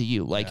he is to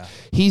you. Like,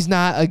 he's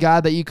not a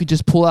God that you could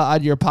just pull out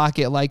of your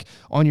pocket, like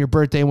on your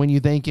birthday when you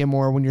thank him,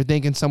 or when you're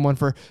thanking someone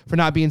for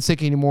not being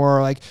sick anymore,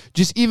 or like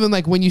just even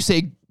like when you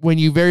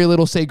very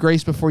little say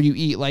grace before you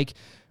eat, like,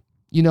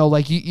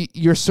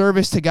 your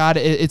service to God,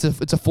 it's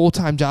a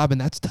full-time job, and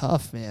that's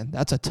tough, man.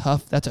 That's a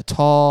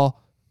tall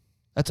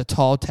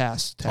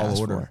task. Tall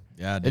order. For.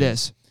 Yeah, dude. It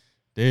is.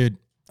 Dude,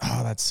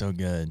 oh, that's so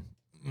good.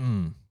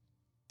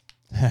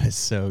 That is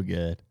so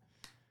good.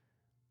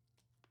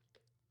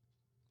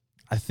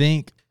 I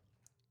think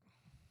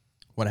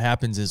what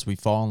happens is we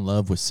fall in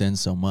love with sin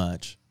so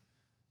much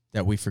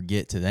that we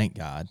forget to thank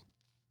God,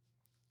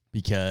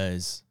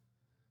 because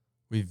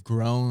we've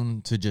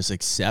grown to just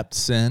accept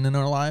sin in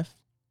our life.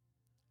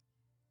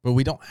 But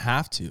we don't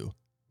have to.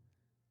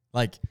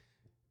 Like,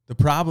 the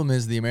problem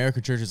is the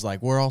American church is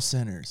like, we're all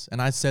sinners.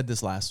 And I said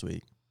this last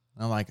week.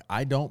 I'm like,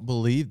 I don't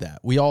believe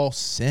that. We all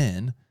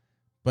sin,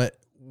 but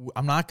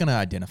I'm not going to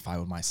identify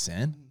with my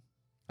sin.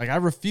 Like, I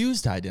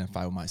refuse to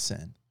identify with my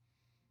sin.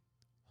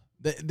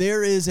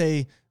 There is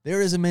a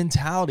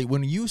mentality.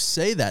 When you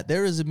say that,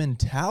 there is a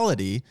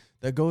mentality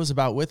that goes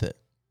about with it.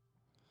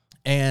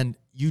 And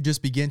you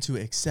just begin to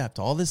accept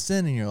all this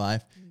sin in your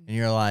life. And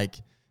you're like,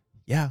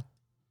 yeah,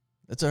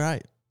 that's all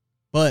right.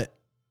 But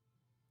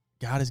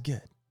God is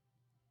good.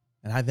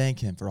 And I thank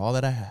him for all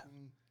that I have.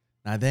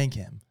 And I thank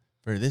him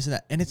for this and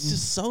that. And it's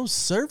just so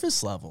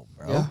surface level,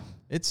 bro. Yeah.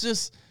 It's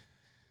just,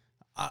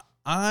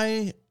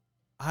 I've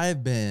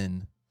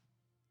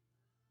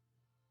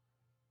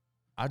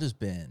just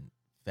been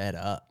fed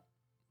up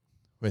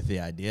with the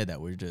idea that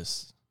we're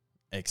just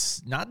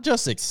not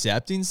just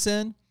accepting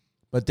sin,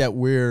 but that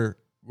we're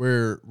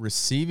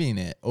receiving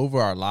it over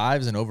our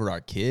lives and over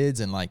our kids,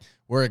 and like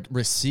we're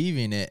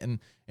receiving it. And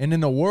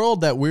in a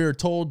world that we're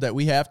told that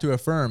we have to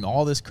affirm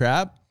all this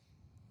crap,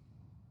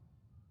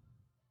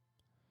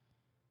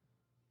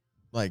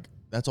 like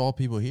that's all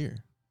people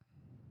hear.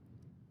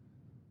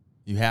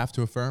 You have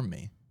to affirm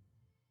me.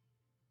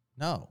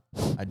 No,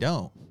 I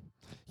don't.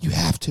 You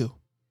have to.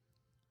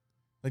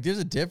 Like, there's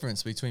a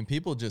difference between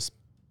people just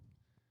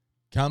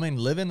coming,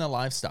 living a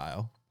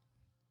lifestyle,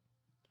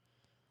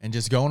 and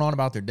just going on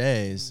about their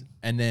days,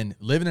 and then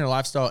living their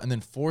lifestyle and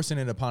then forcing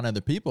it upon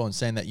other people and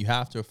saying that you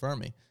have to affirm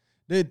me.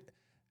 Dude,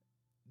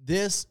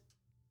 the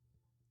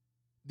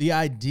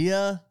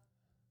idea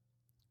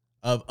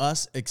of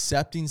us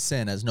accepting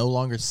sin as no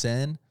longer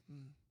sin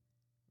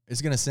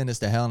is going to send us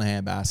to hell in a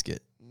handbasket.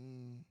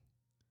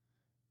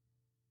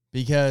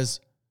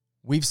 Because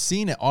we've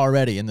seen it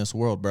already in this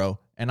world, bro.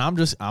 And I'm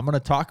going to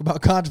talk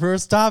about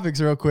controversial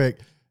topics real quick.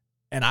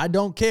 And I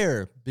don't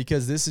care,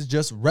 because this is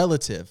just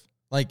relative.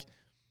 Like,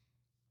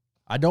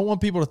 I don't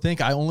want people to think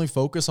I only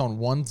focus on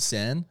one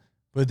sin,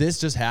 But this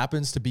just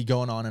happens to be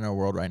going on in our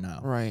world right now.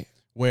 Right.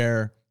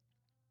 Where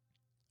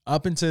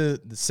up into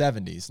the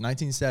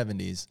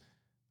 1970s,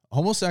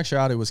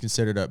 homosexuality was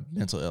considered a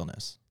mental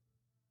illness.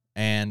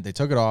 And they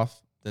took it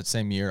off that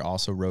same year.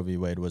 Also, Roe v.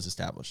 Wade was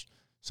established.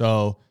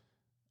 So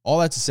all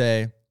that to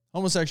say,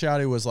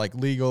 homosexuality was like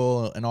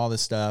legal and all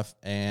this stuff.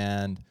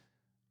 And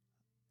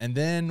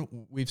then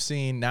we've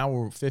seen, now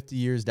we're 50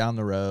 years down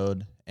the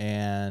road,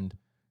 and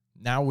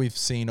now we've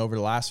seen over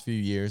the last few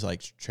years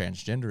like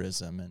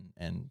transgenderism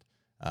and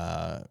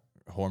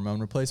hormone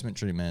replacement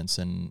treatments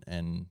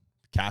and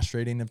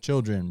castrating of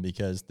children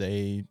because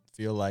they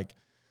feel like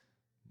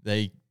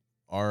they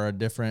are a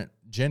different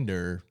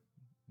gender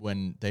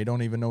when they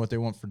don't even know what they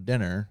want for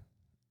dinner.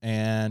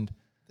 And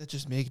that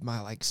just makes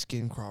my like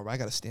skin crawl. I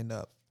got to stand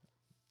up.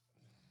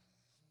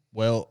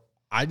 Well,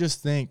 I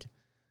just think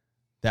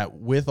that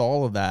with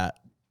all of that,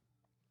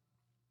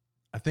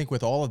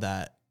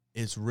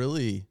 it's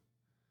really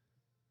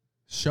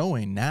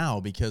showing now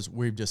because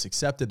we've just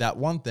accepted that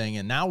one thing,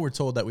 and now we're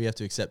told that we have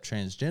to accept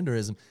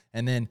transgenderism,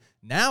 and then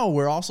now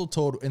we're also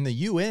told in the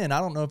UN,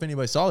 I don't know if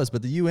anybody saw this,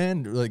 but the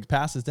UN like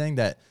passed this thing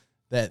that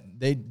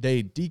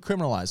they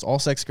decriminalized all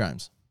sex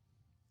crimes,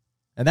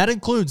 and that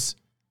includes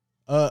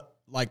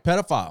like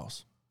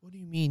pedophiles. What do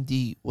you mean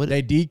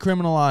They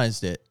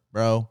decriminalized it,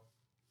 bro.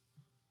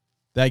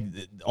 Like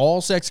all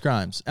sex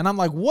crimes, and I'm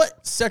like,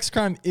 what sex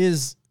crime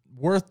is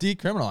worth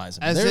decriminalizing?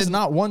 There's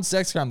not one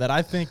sex crime that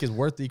I think is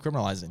worth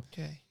decriminalizing.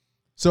 Okay.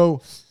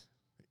 So,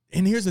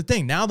 and here's the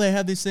thing. Now they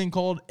have this thing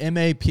called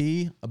MAP,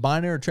 a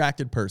minor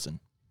attracted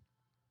person.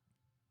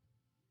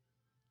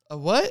 A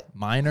what?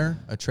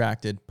 Minor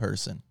attracted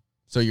person.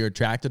 So you're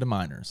attracted to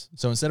minors.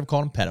 So instead of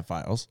calling them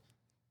pedophiles,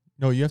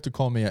 no, you have to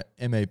call me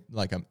a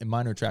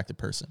minor attracted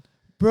person.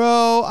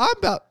 Bro, I'm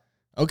about...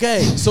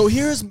 Okay, so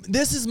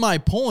this is my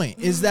point,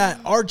 is that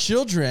our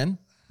children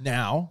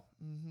now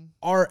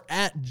are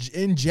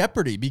in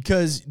jeopardy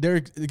because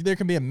there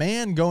can be a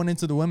man going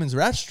into the women's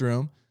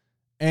restroom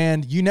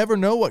and you never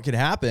know what could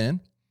happen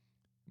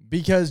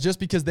because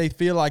they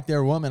feel like they're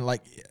a woman.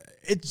 Like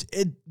it's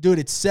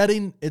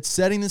setting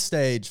the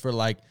stage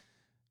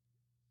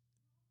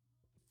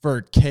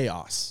for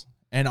chaos,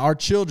 and our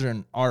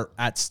children are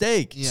at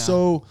stake. Yeah.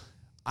 So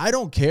I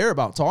don't care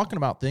about talking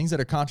about things that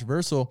are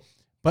controversial,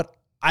 but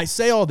I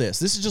say all this.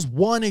 This is just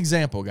one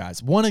example,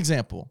 guys. One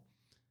example.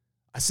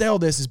 I say all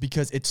this is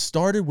because it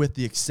started with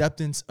the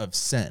acceptance of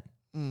sin.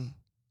 Mm.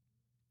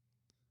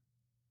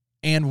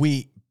 And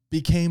we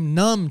became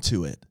numb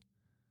to it.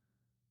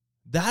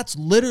 That's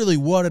literally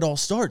what it all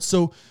starts.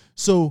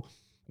 So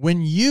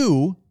when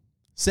you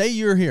say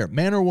you're here,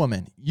 man or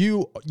woman,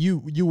 you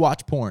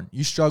watch porn,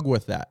 you struggle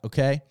with that,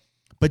 okay?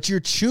 But you're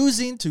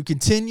choosing to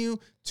continue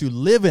to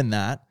live in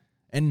that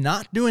and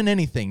not doing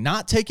anything,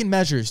 not taking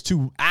measures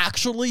to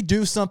actually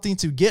do something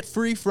to get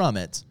free from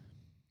it.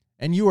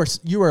 And you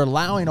are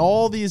allowing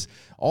all these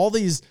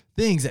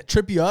things that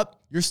trip you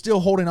up. You're still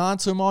holding on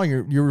to them all.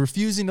 You're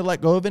refusing to let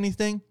go of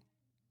anything.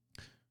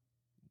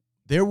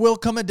 There will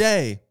come a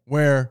day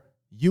where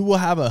you will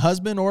have a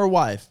husband or a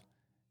wife,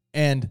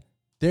 and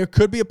there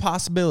could be a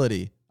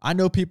possibility. I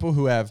know people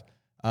who have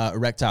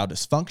erectile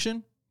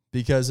dysfunction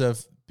because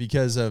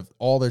of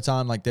all their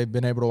time, like they've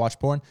been able to watch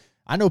porn.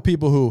 I know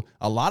people who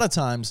a lot of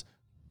times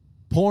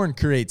porn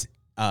creates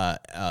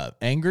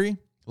anger.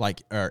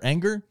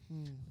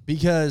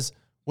 Because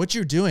what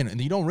you're doing,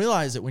 and you don't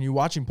realize it when you're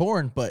watching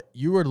porn, but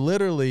you are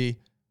literally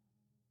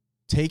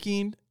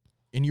taking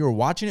and you're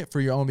watching it for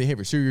your own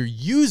behavior. So you're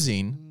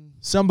using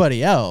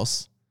somebody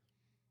else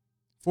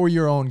for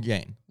your own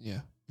gain. Yeah.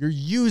 You're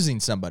using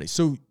somebody.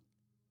 So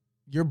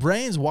your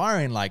brain's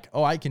wiring like,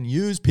 oh, I can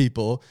use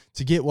people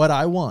to get what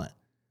I want.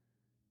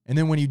 And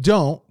then when you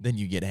don't, then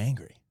you get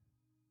angry.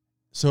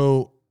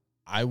 So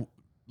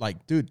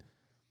dude,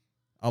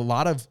 a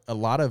lot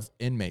of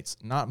inmates,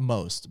 not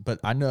most, but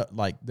I know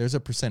like there's a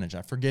percentage,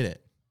 I forget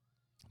it,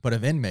 but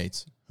of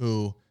inmates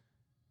who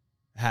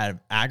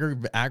had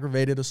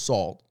aggravated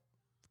assault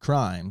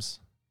crimes,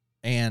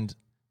 and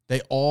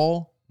they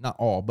all, not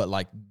all, but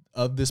like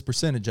of this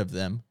percentage of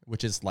them,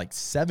 which is like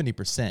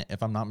 70%,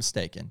 if I'm not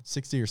mistaken,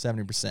 60 or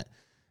 70%.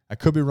 I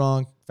could be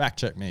wrong. Fact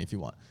check me if you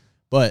want.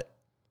 But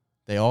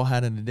they all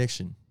had an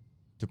addiction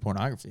to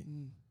pornography.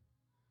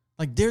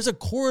 Like there's a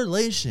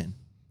correlation.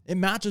 It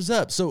matches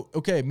up. So,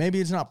 okay, maybe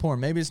it's not porn.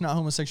 Maybe it's not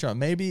homosexuality.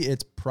 Maybe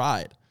it's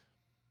pride.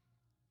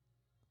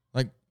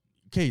 Like,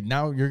 okay,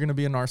 now you're going to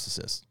be a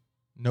narcissist.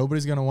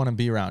 Nobody's going to want to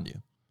be around you.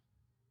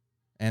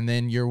 And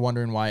then you're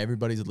wondering why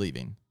everybody's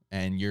leaving.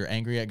 And you're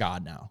angry at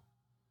God now.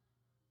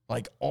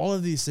 Like, all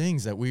of these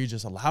things that we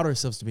just allowed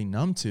ourselves to be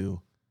numb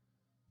to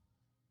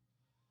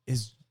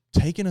is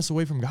taking us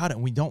away from God.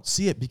 And we don't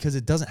see it because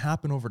it doesn't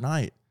happen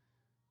overnight.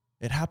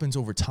 It happens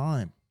over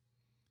time.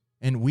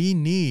 And we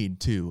need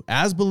to,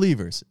 as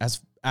believers,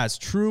 as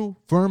true,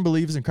 firm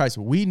believers in Christ,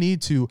 we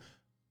need to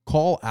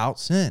call out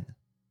sin.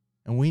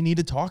 And we need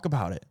to talk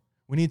about it.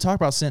 We need to talk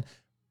about sin.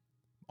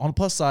 On the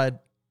plus side,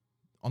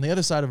 on the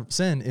other side of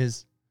sin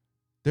is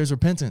there's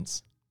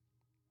repentance.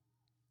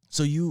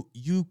 So you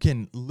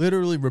can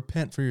literally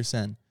repent for your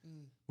sin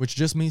which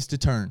just means to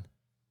turn.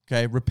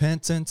 Okay,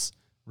 repent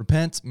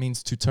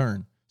means to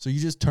turn. So you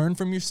just turn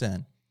from your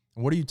sin.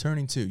 And what are you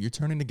turning to? You're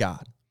turning to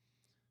God,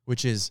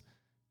 which is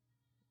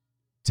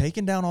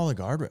taking down all the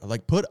guardrails.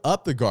 Like, put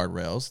up the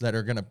guardrails that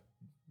are going to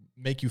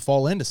make you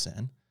fall into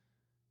sin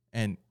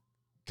and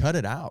cut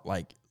it out.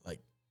 Like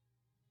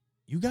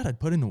you got to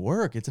put in the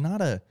work.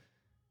 God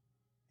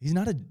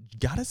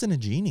isn't a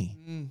genie.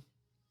 Mm.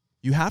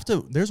 You have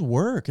to, there's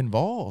work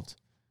involved.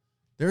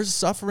 There's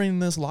suffering in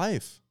this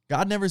life.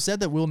 God never said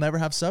that we'll never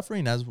have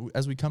suffering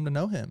as we come to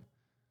know him.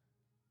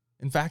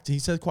 In fact, he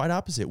said quite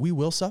opposite. We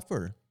will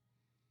suffer.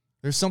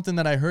 There's something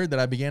that I heard that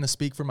I began to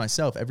speak for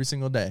myself every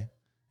single day.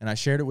 And I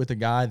shared it with a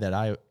guy that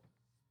I've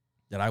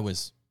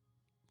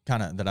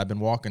been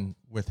walking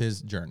with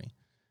his journey.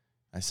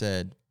 I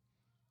said,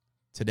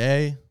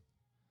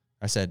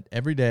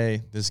 every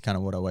day, this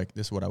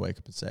is what I wake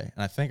up and say.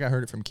 And I think I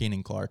heard it from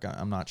Keenan Clark.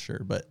 I'm not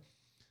sure, but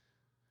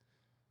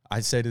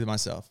I say to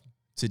myself,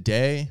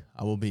 today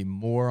I will be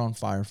more on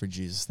fire for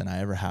Jesus than I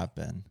ever have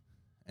been.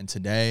 And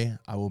today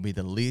I will be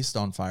the least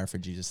on fire for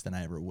Jesus than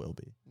I ever will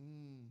be.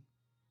 Mm.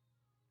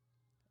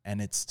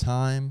 And it's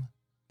time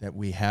that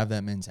we have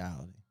that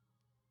mentality.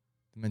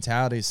 The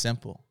mentality is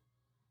simple.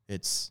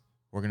 It's,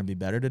 we're going to be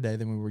better today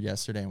than we were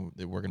yesterday, and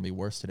we're going to be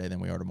worse today than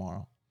we are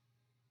tomorrow.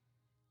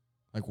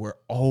 Like, we're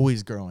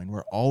always growing.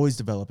 We're always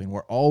developing.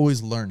 We're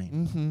always learning.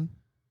 Mm-hmm.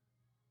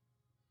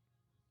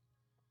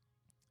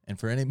 And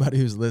for anybody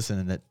who's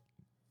listening, that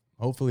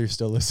hopefully you're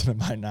still listening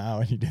by now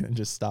and you didn't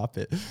just stop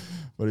it.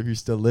 But if you're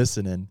still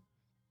listening,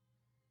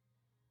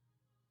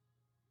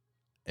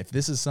 if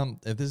this is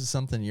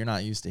something you're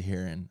not used to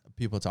hearing,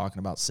 people talking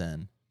about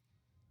sin,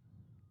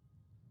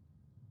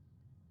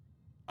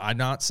 I'm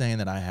not saying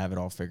that I have it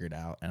all figured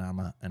out and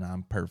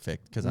I'm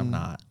perfect, because I'm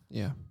not.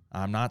 Yeah.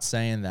 I'm not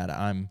saying that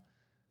I'm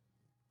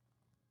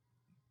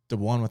the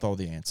one with all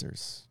the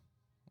answers.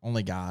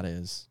 Only God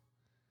is.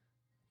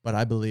 But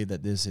I believe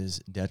that this is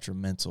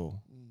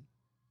detrimental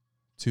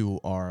to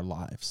our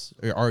lives,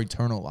 our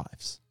eternal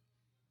lives.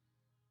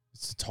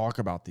 It's to talk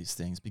about these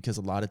things, because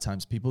a lot of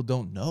times people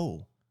don't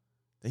know.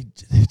 They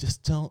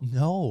just don't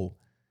know.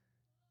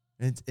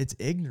 It's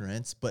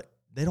ignorance, but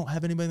they don't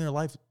have anybody in their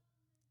life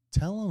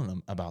telling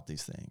them about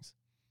these things.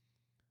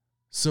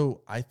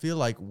 So I feel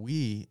like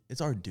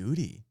it's our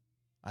duty.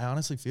 I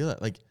honestly feel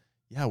that. Like,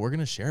 yeah, we're going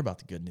to share about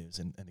the good news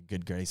and the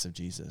good grace of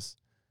Jesus,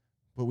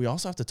 but we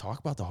also have to talk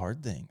about the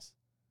hard things.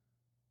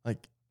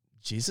 Like,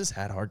 Jesus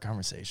had hard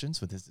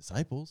conversations with his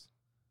disciples.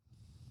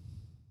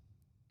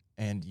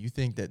 And you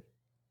think that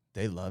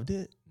they loved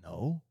it?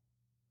 No.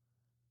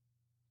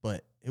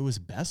 But it was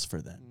best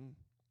for them. Mm.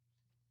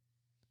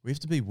 We have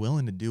to be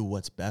willing to do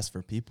what's best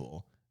for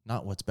people,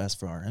 not what's best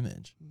for our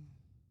image. Mm.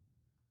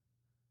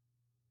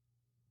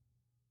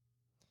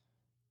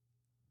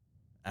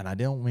 And I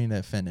don't mean to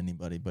offend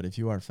anybody, but if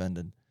you are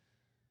offended,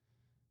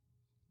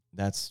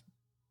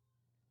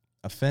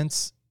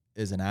 offense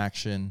is an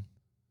action.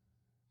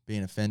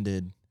 Being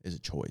offended is a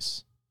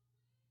choice.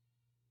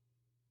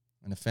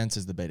 An offense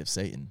is the bait of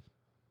Satan.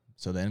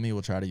 So the enemy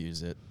will try to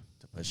use it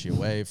to push you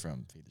away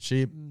from feed the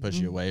sheep, push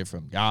you away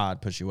from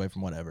God, push you away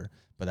from whatever.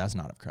 But that's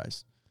not of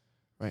Christ.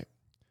 Right.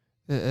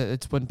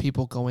 It's when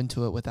people go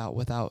into it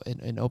without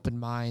an open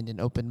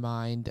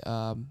mind,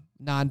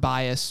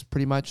 non-bias,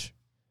 pretty much.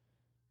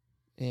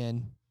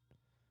 And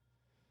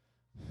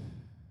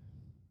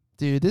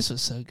dude, this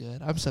was so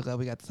good. I'm so glad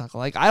we got to talk.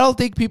 Like, I don't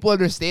think people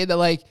understand that,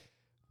 like,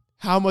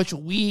 how much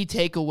we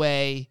take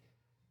away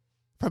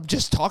from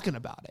just talking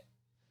about it.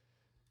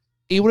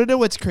 You want to know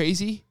what's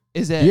crazy?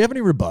 Is that, do you have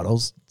any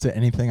rebuttals to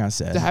anything I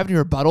said? Do I have any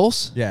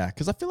rebuttals? Yeah,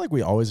 because I feel like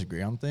we always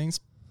agree on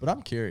things, but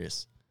I'm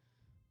curious.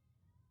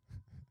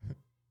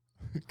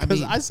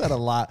 Because I said a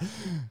lot,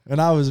 and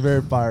I was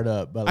very fired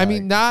up. But I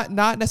mean, not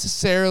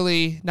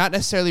necessarily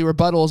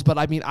rebuttals, but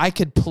I mean, I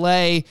could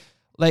play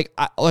like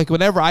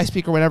whenever I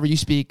speak or whenever you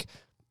speak,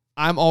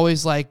 I'm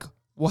always like,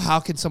 well, how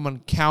can someone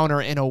counter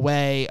in a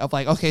way of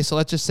like, okay, so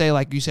let's just say,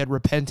 like you said,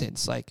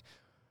 repentance, like,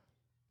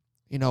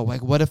 you know,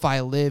 like, what if I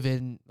live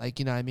in, like,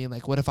 you know what I mean,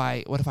 like, what if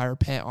I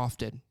repent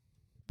often,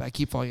 but I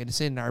keep falling into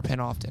sin and I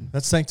repent often?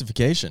 That's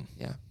sanctification.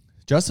 Yeah.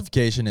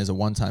 Justification is a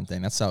one-time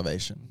thing. That's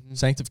salvation. Mm-hmm.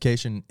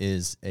 Sanctification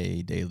is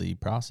a daily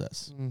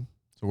process. Mm-hmm.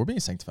 So we're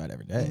being sanctified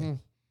every day. Mm-hmm.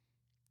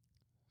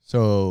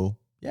 So,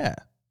 yeah,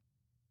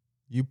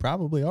 you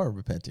probably are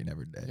repenting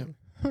every day. Yep.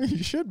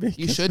 You should be.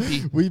 You should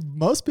be.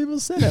 Most people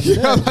sin every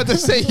day. I'm about to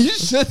say you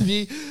should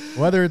be.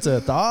 Whether it's a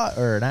thought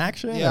or an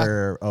action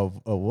or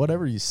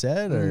whatever you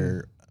said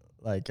or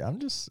like, I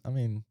just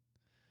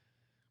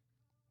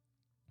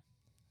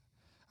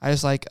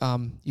like,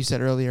 you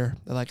said earlier,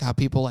 like how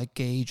people like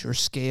gauge or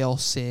scale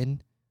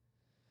sin.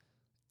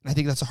 I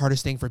think that's the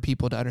hardest thing for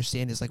people to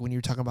understand is like when you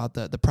were talking about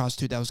the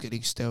prostitute that was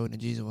getting stoned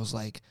and Jesus was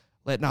like,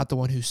 let not the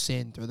one who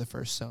sinned throw the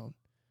first stone.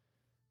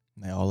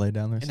 And they all lay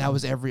down their And that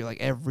was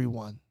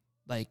everyone.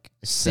 Like,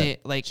 sin,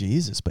 like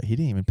Jesus, but he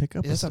didn't even pick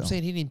up that's what I'm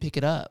saying. He didn't even pick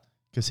it up.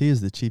 Because he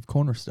is the chief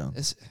cornerstone.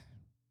 It's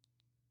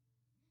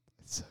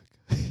so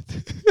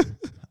good.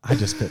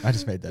 I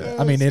just made that up.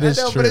 I mean, it is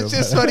true. But it's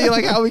just funny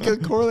like how we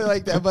can correlate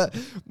like that. But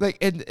like,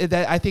 and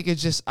that I think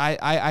it's just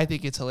I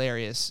think it's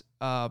hilarious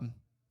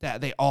that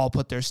they all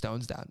put their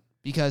stones down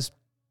because,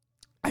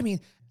 I mean,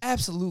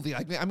 absolutely.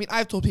 Like, I mean,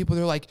 I've told people,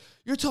 they're like,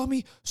 you're telling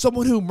me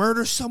someone who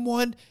murders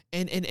someone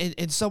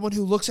and someone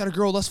who looks at a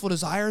girl with lustful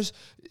desires,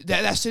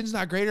 that sin's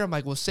not greater. I'm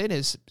like, well, sin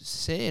is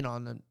sin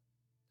on them.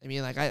 I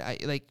mean, like, I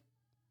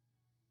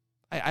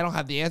don't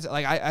have the answer.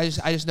 Like, I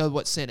just know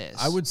what sin is.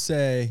 I would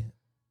say,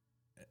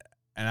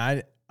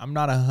 and I'm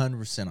not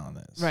 100% on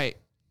this. Right.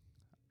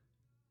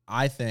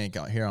 I think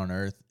here on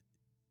earth,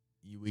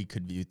 we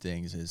could view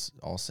things as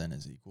all sin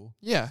is equal.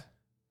 Yeah.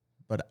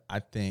 But I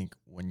think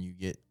when you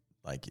get,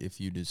 like,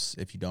 if you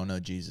don't know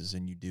Jesus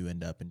and you do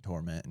end up in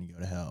torment and you go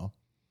to hell,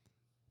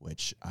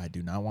 which I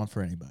do not want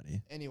for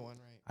anybody. Anyone,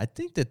 right? I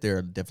think that there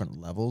are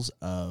different levels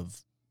of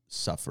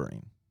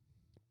suffering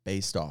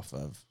based off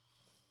of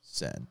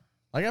sin.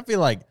 Like, I feel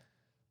like,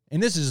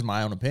 and this is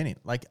my own opinion,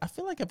 like, I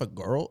feel like if a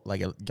girl,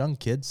 like a young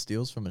kid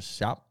steals from a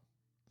shop,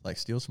 like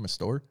steals from a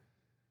store,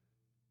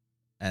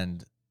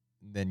 and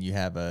then you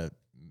have a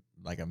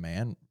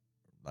man,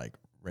 like,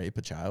 rape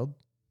a child,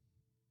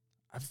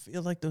 I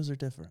feel like those are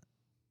different.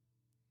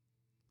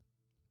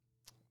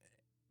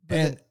 But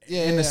and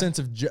in the sense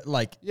of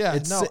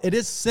it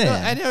is sin. No,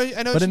 I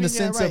know. But in the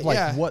sense of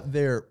what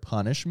their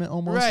punishment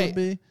almost would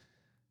be,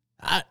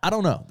 I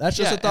don't know. That's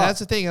just a thought. That's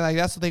the thing. Like,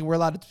 that's the thing. We're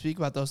allowed to speak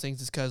about those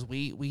things is because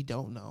we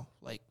don't know.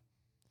 Like,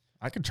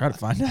 I could try to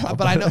find out,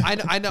 but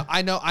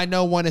I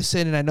know one is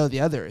sin and I know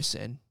the other is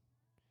sin.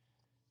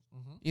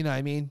 Mm-hmm. You know what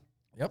I mean?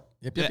 Yep.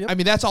 I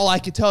mean, that's all I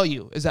can tell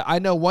you is that I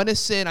know one is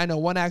sin. I know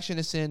one action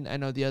is sin. I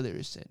know the other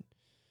is sin.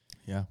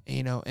 Yeah.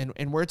 You know,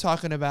 and we're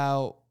talking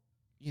about,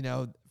 you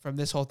know, from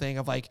this whole thing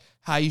of like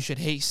how you should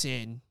hate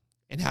sin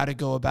and how to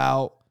go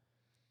about,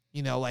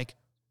 you know, like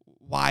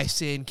why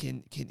sin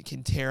can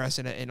tear us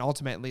and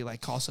ultimately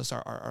like cost us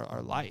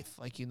our life.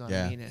 Like, you know what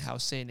I mean? And how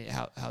sin,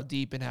 how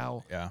deep and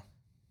how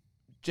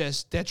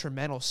just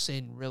detrimental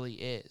sin really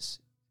is.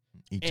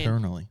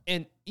 Eternally.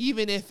 And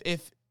even if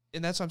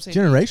and that's what I'm saying.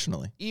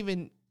 Generationally.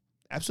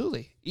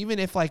 Absolutely. Even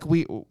if like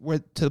we're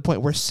to the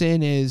point where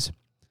sin is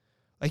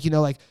like, you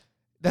know, like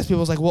that's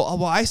people's like,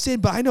 well, I sin,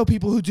 but I know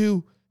people who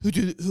do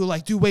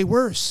way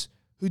worse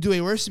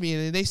than me,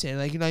 and then they sin,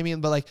 like, you know what I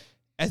mean? But like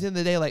at the end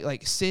of the day,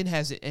 like sin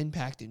has an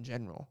impact in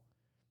general.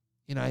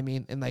 You know what I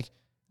mean? And like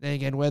then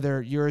again,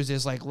 whether yours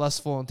is like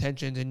lustful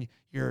intentions and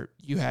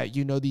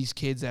you know these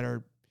kids that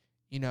are,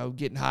 you know,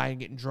 getting high and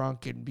getting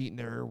drunk and beating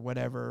their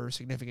whatever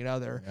significant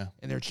other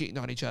and they're cheating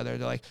on each other.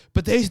 They're like,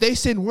 but they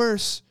sin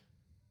worse.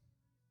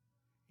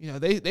 You know,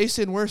 they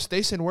sin worse.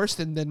 They sin worse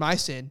than my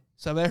sin.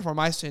 So therefore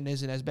my sin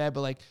isn't as bad,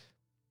 but like,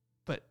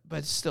 but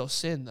it's still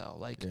sin though.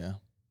 Like,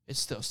 it's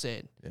still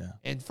sin. Yeah.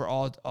 And for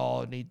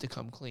all need to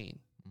come clean.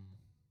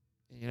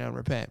 Mm-hmm. You know, and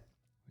repent.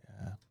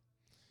 Yeah.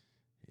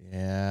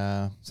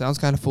 Yeah. Sounds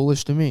kind of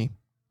foolish to me.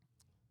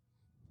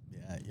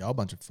 Yeah, y'all a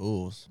bunch of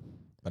fools.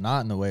 But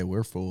not in the way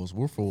we're fools.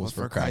 We're fools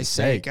for Christ's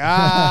sake.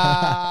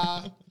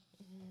 Ah.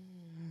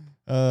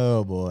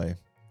 Oh, boy.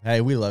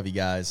 Hey, we love you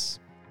guys.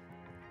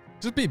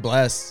 Just be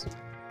blessed.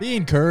 Be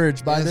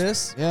encouraged by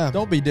this. Yeah.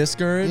 Don't be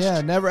discouraged.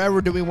 Yeah, never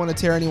ever do we want to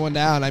tear anyone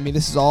down. I mean,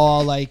 this is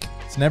all like...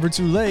 It's never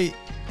too late.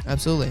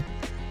 Absolutely.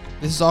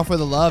 This is all for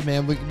the love,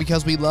 man.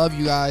 Because we love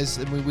you guys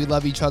and we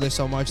love each other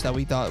so much that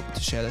we thought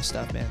to share this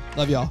stuff, man.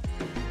 Love y'all.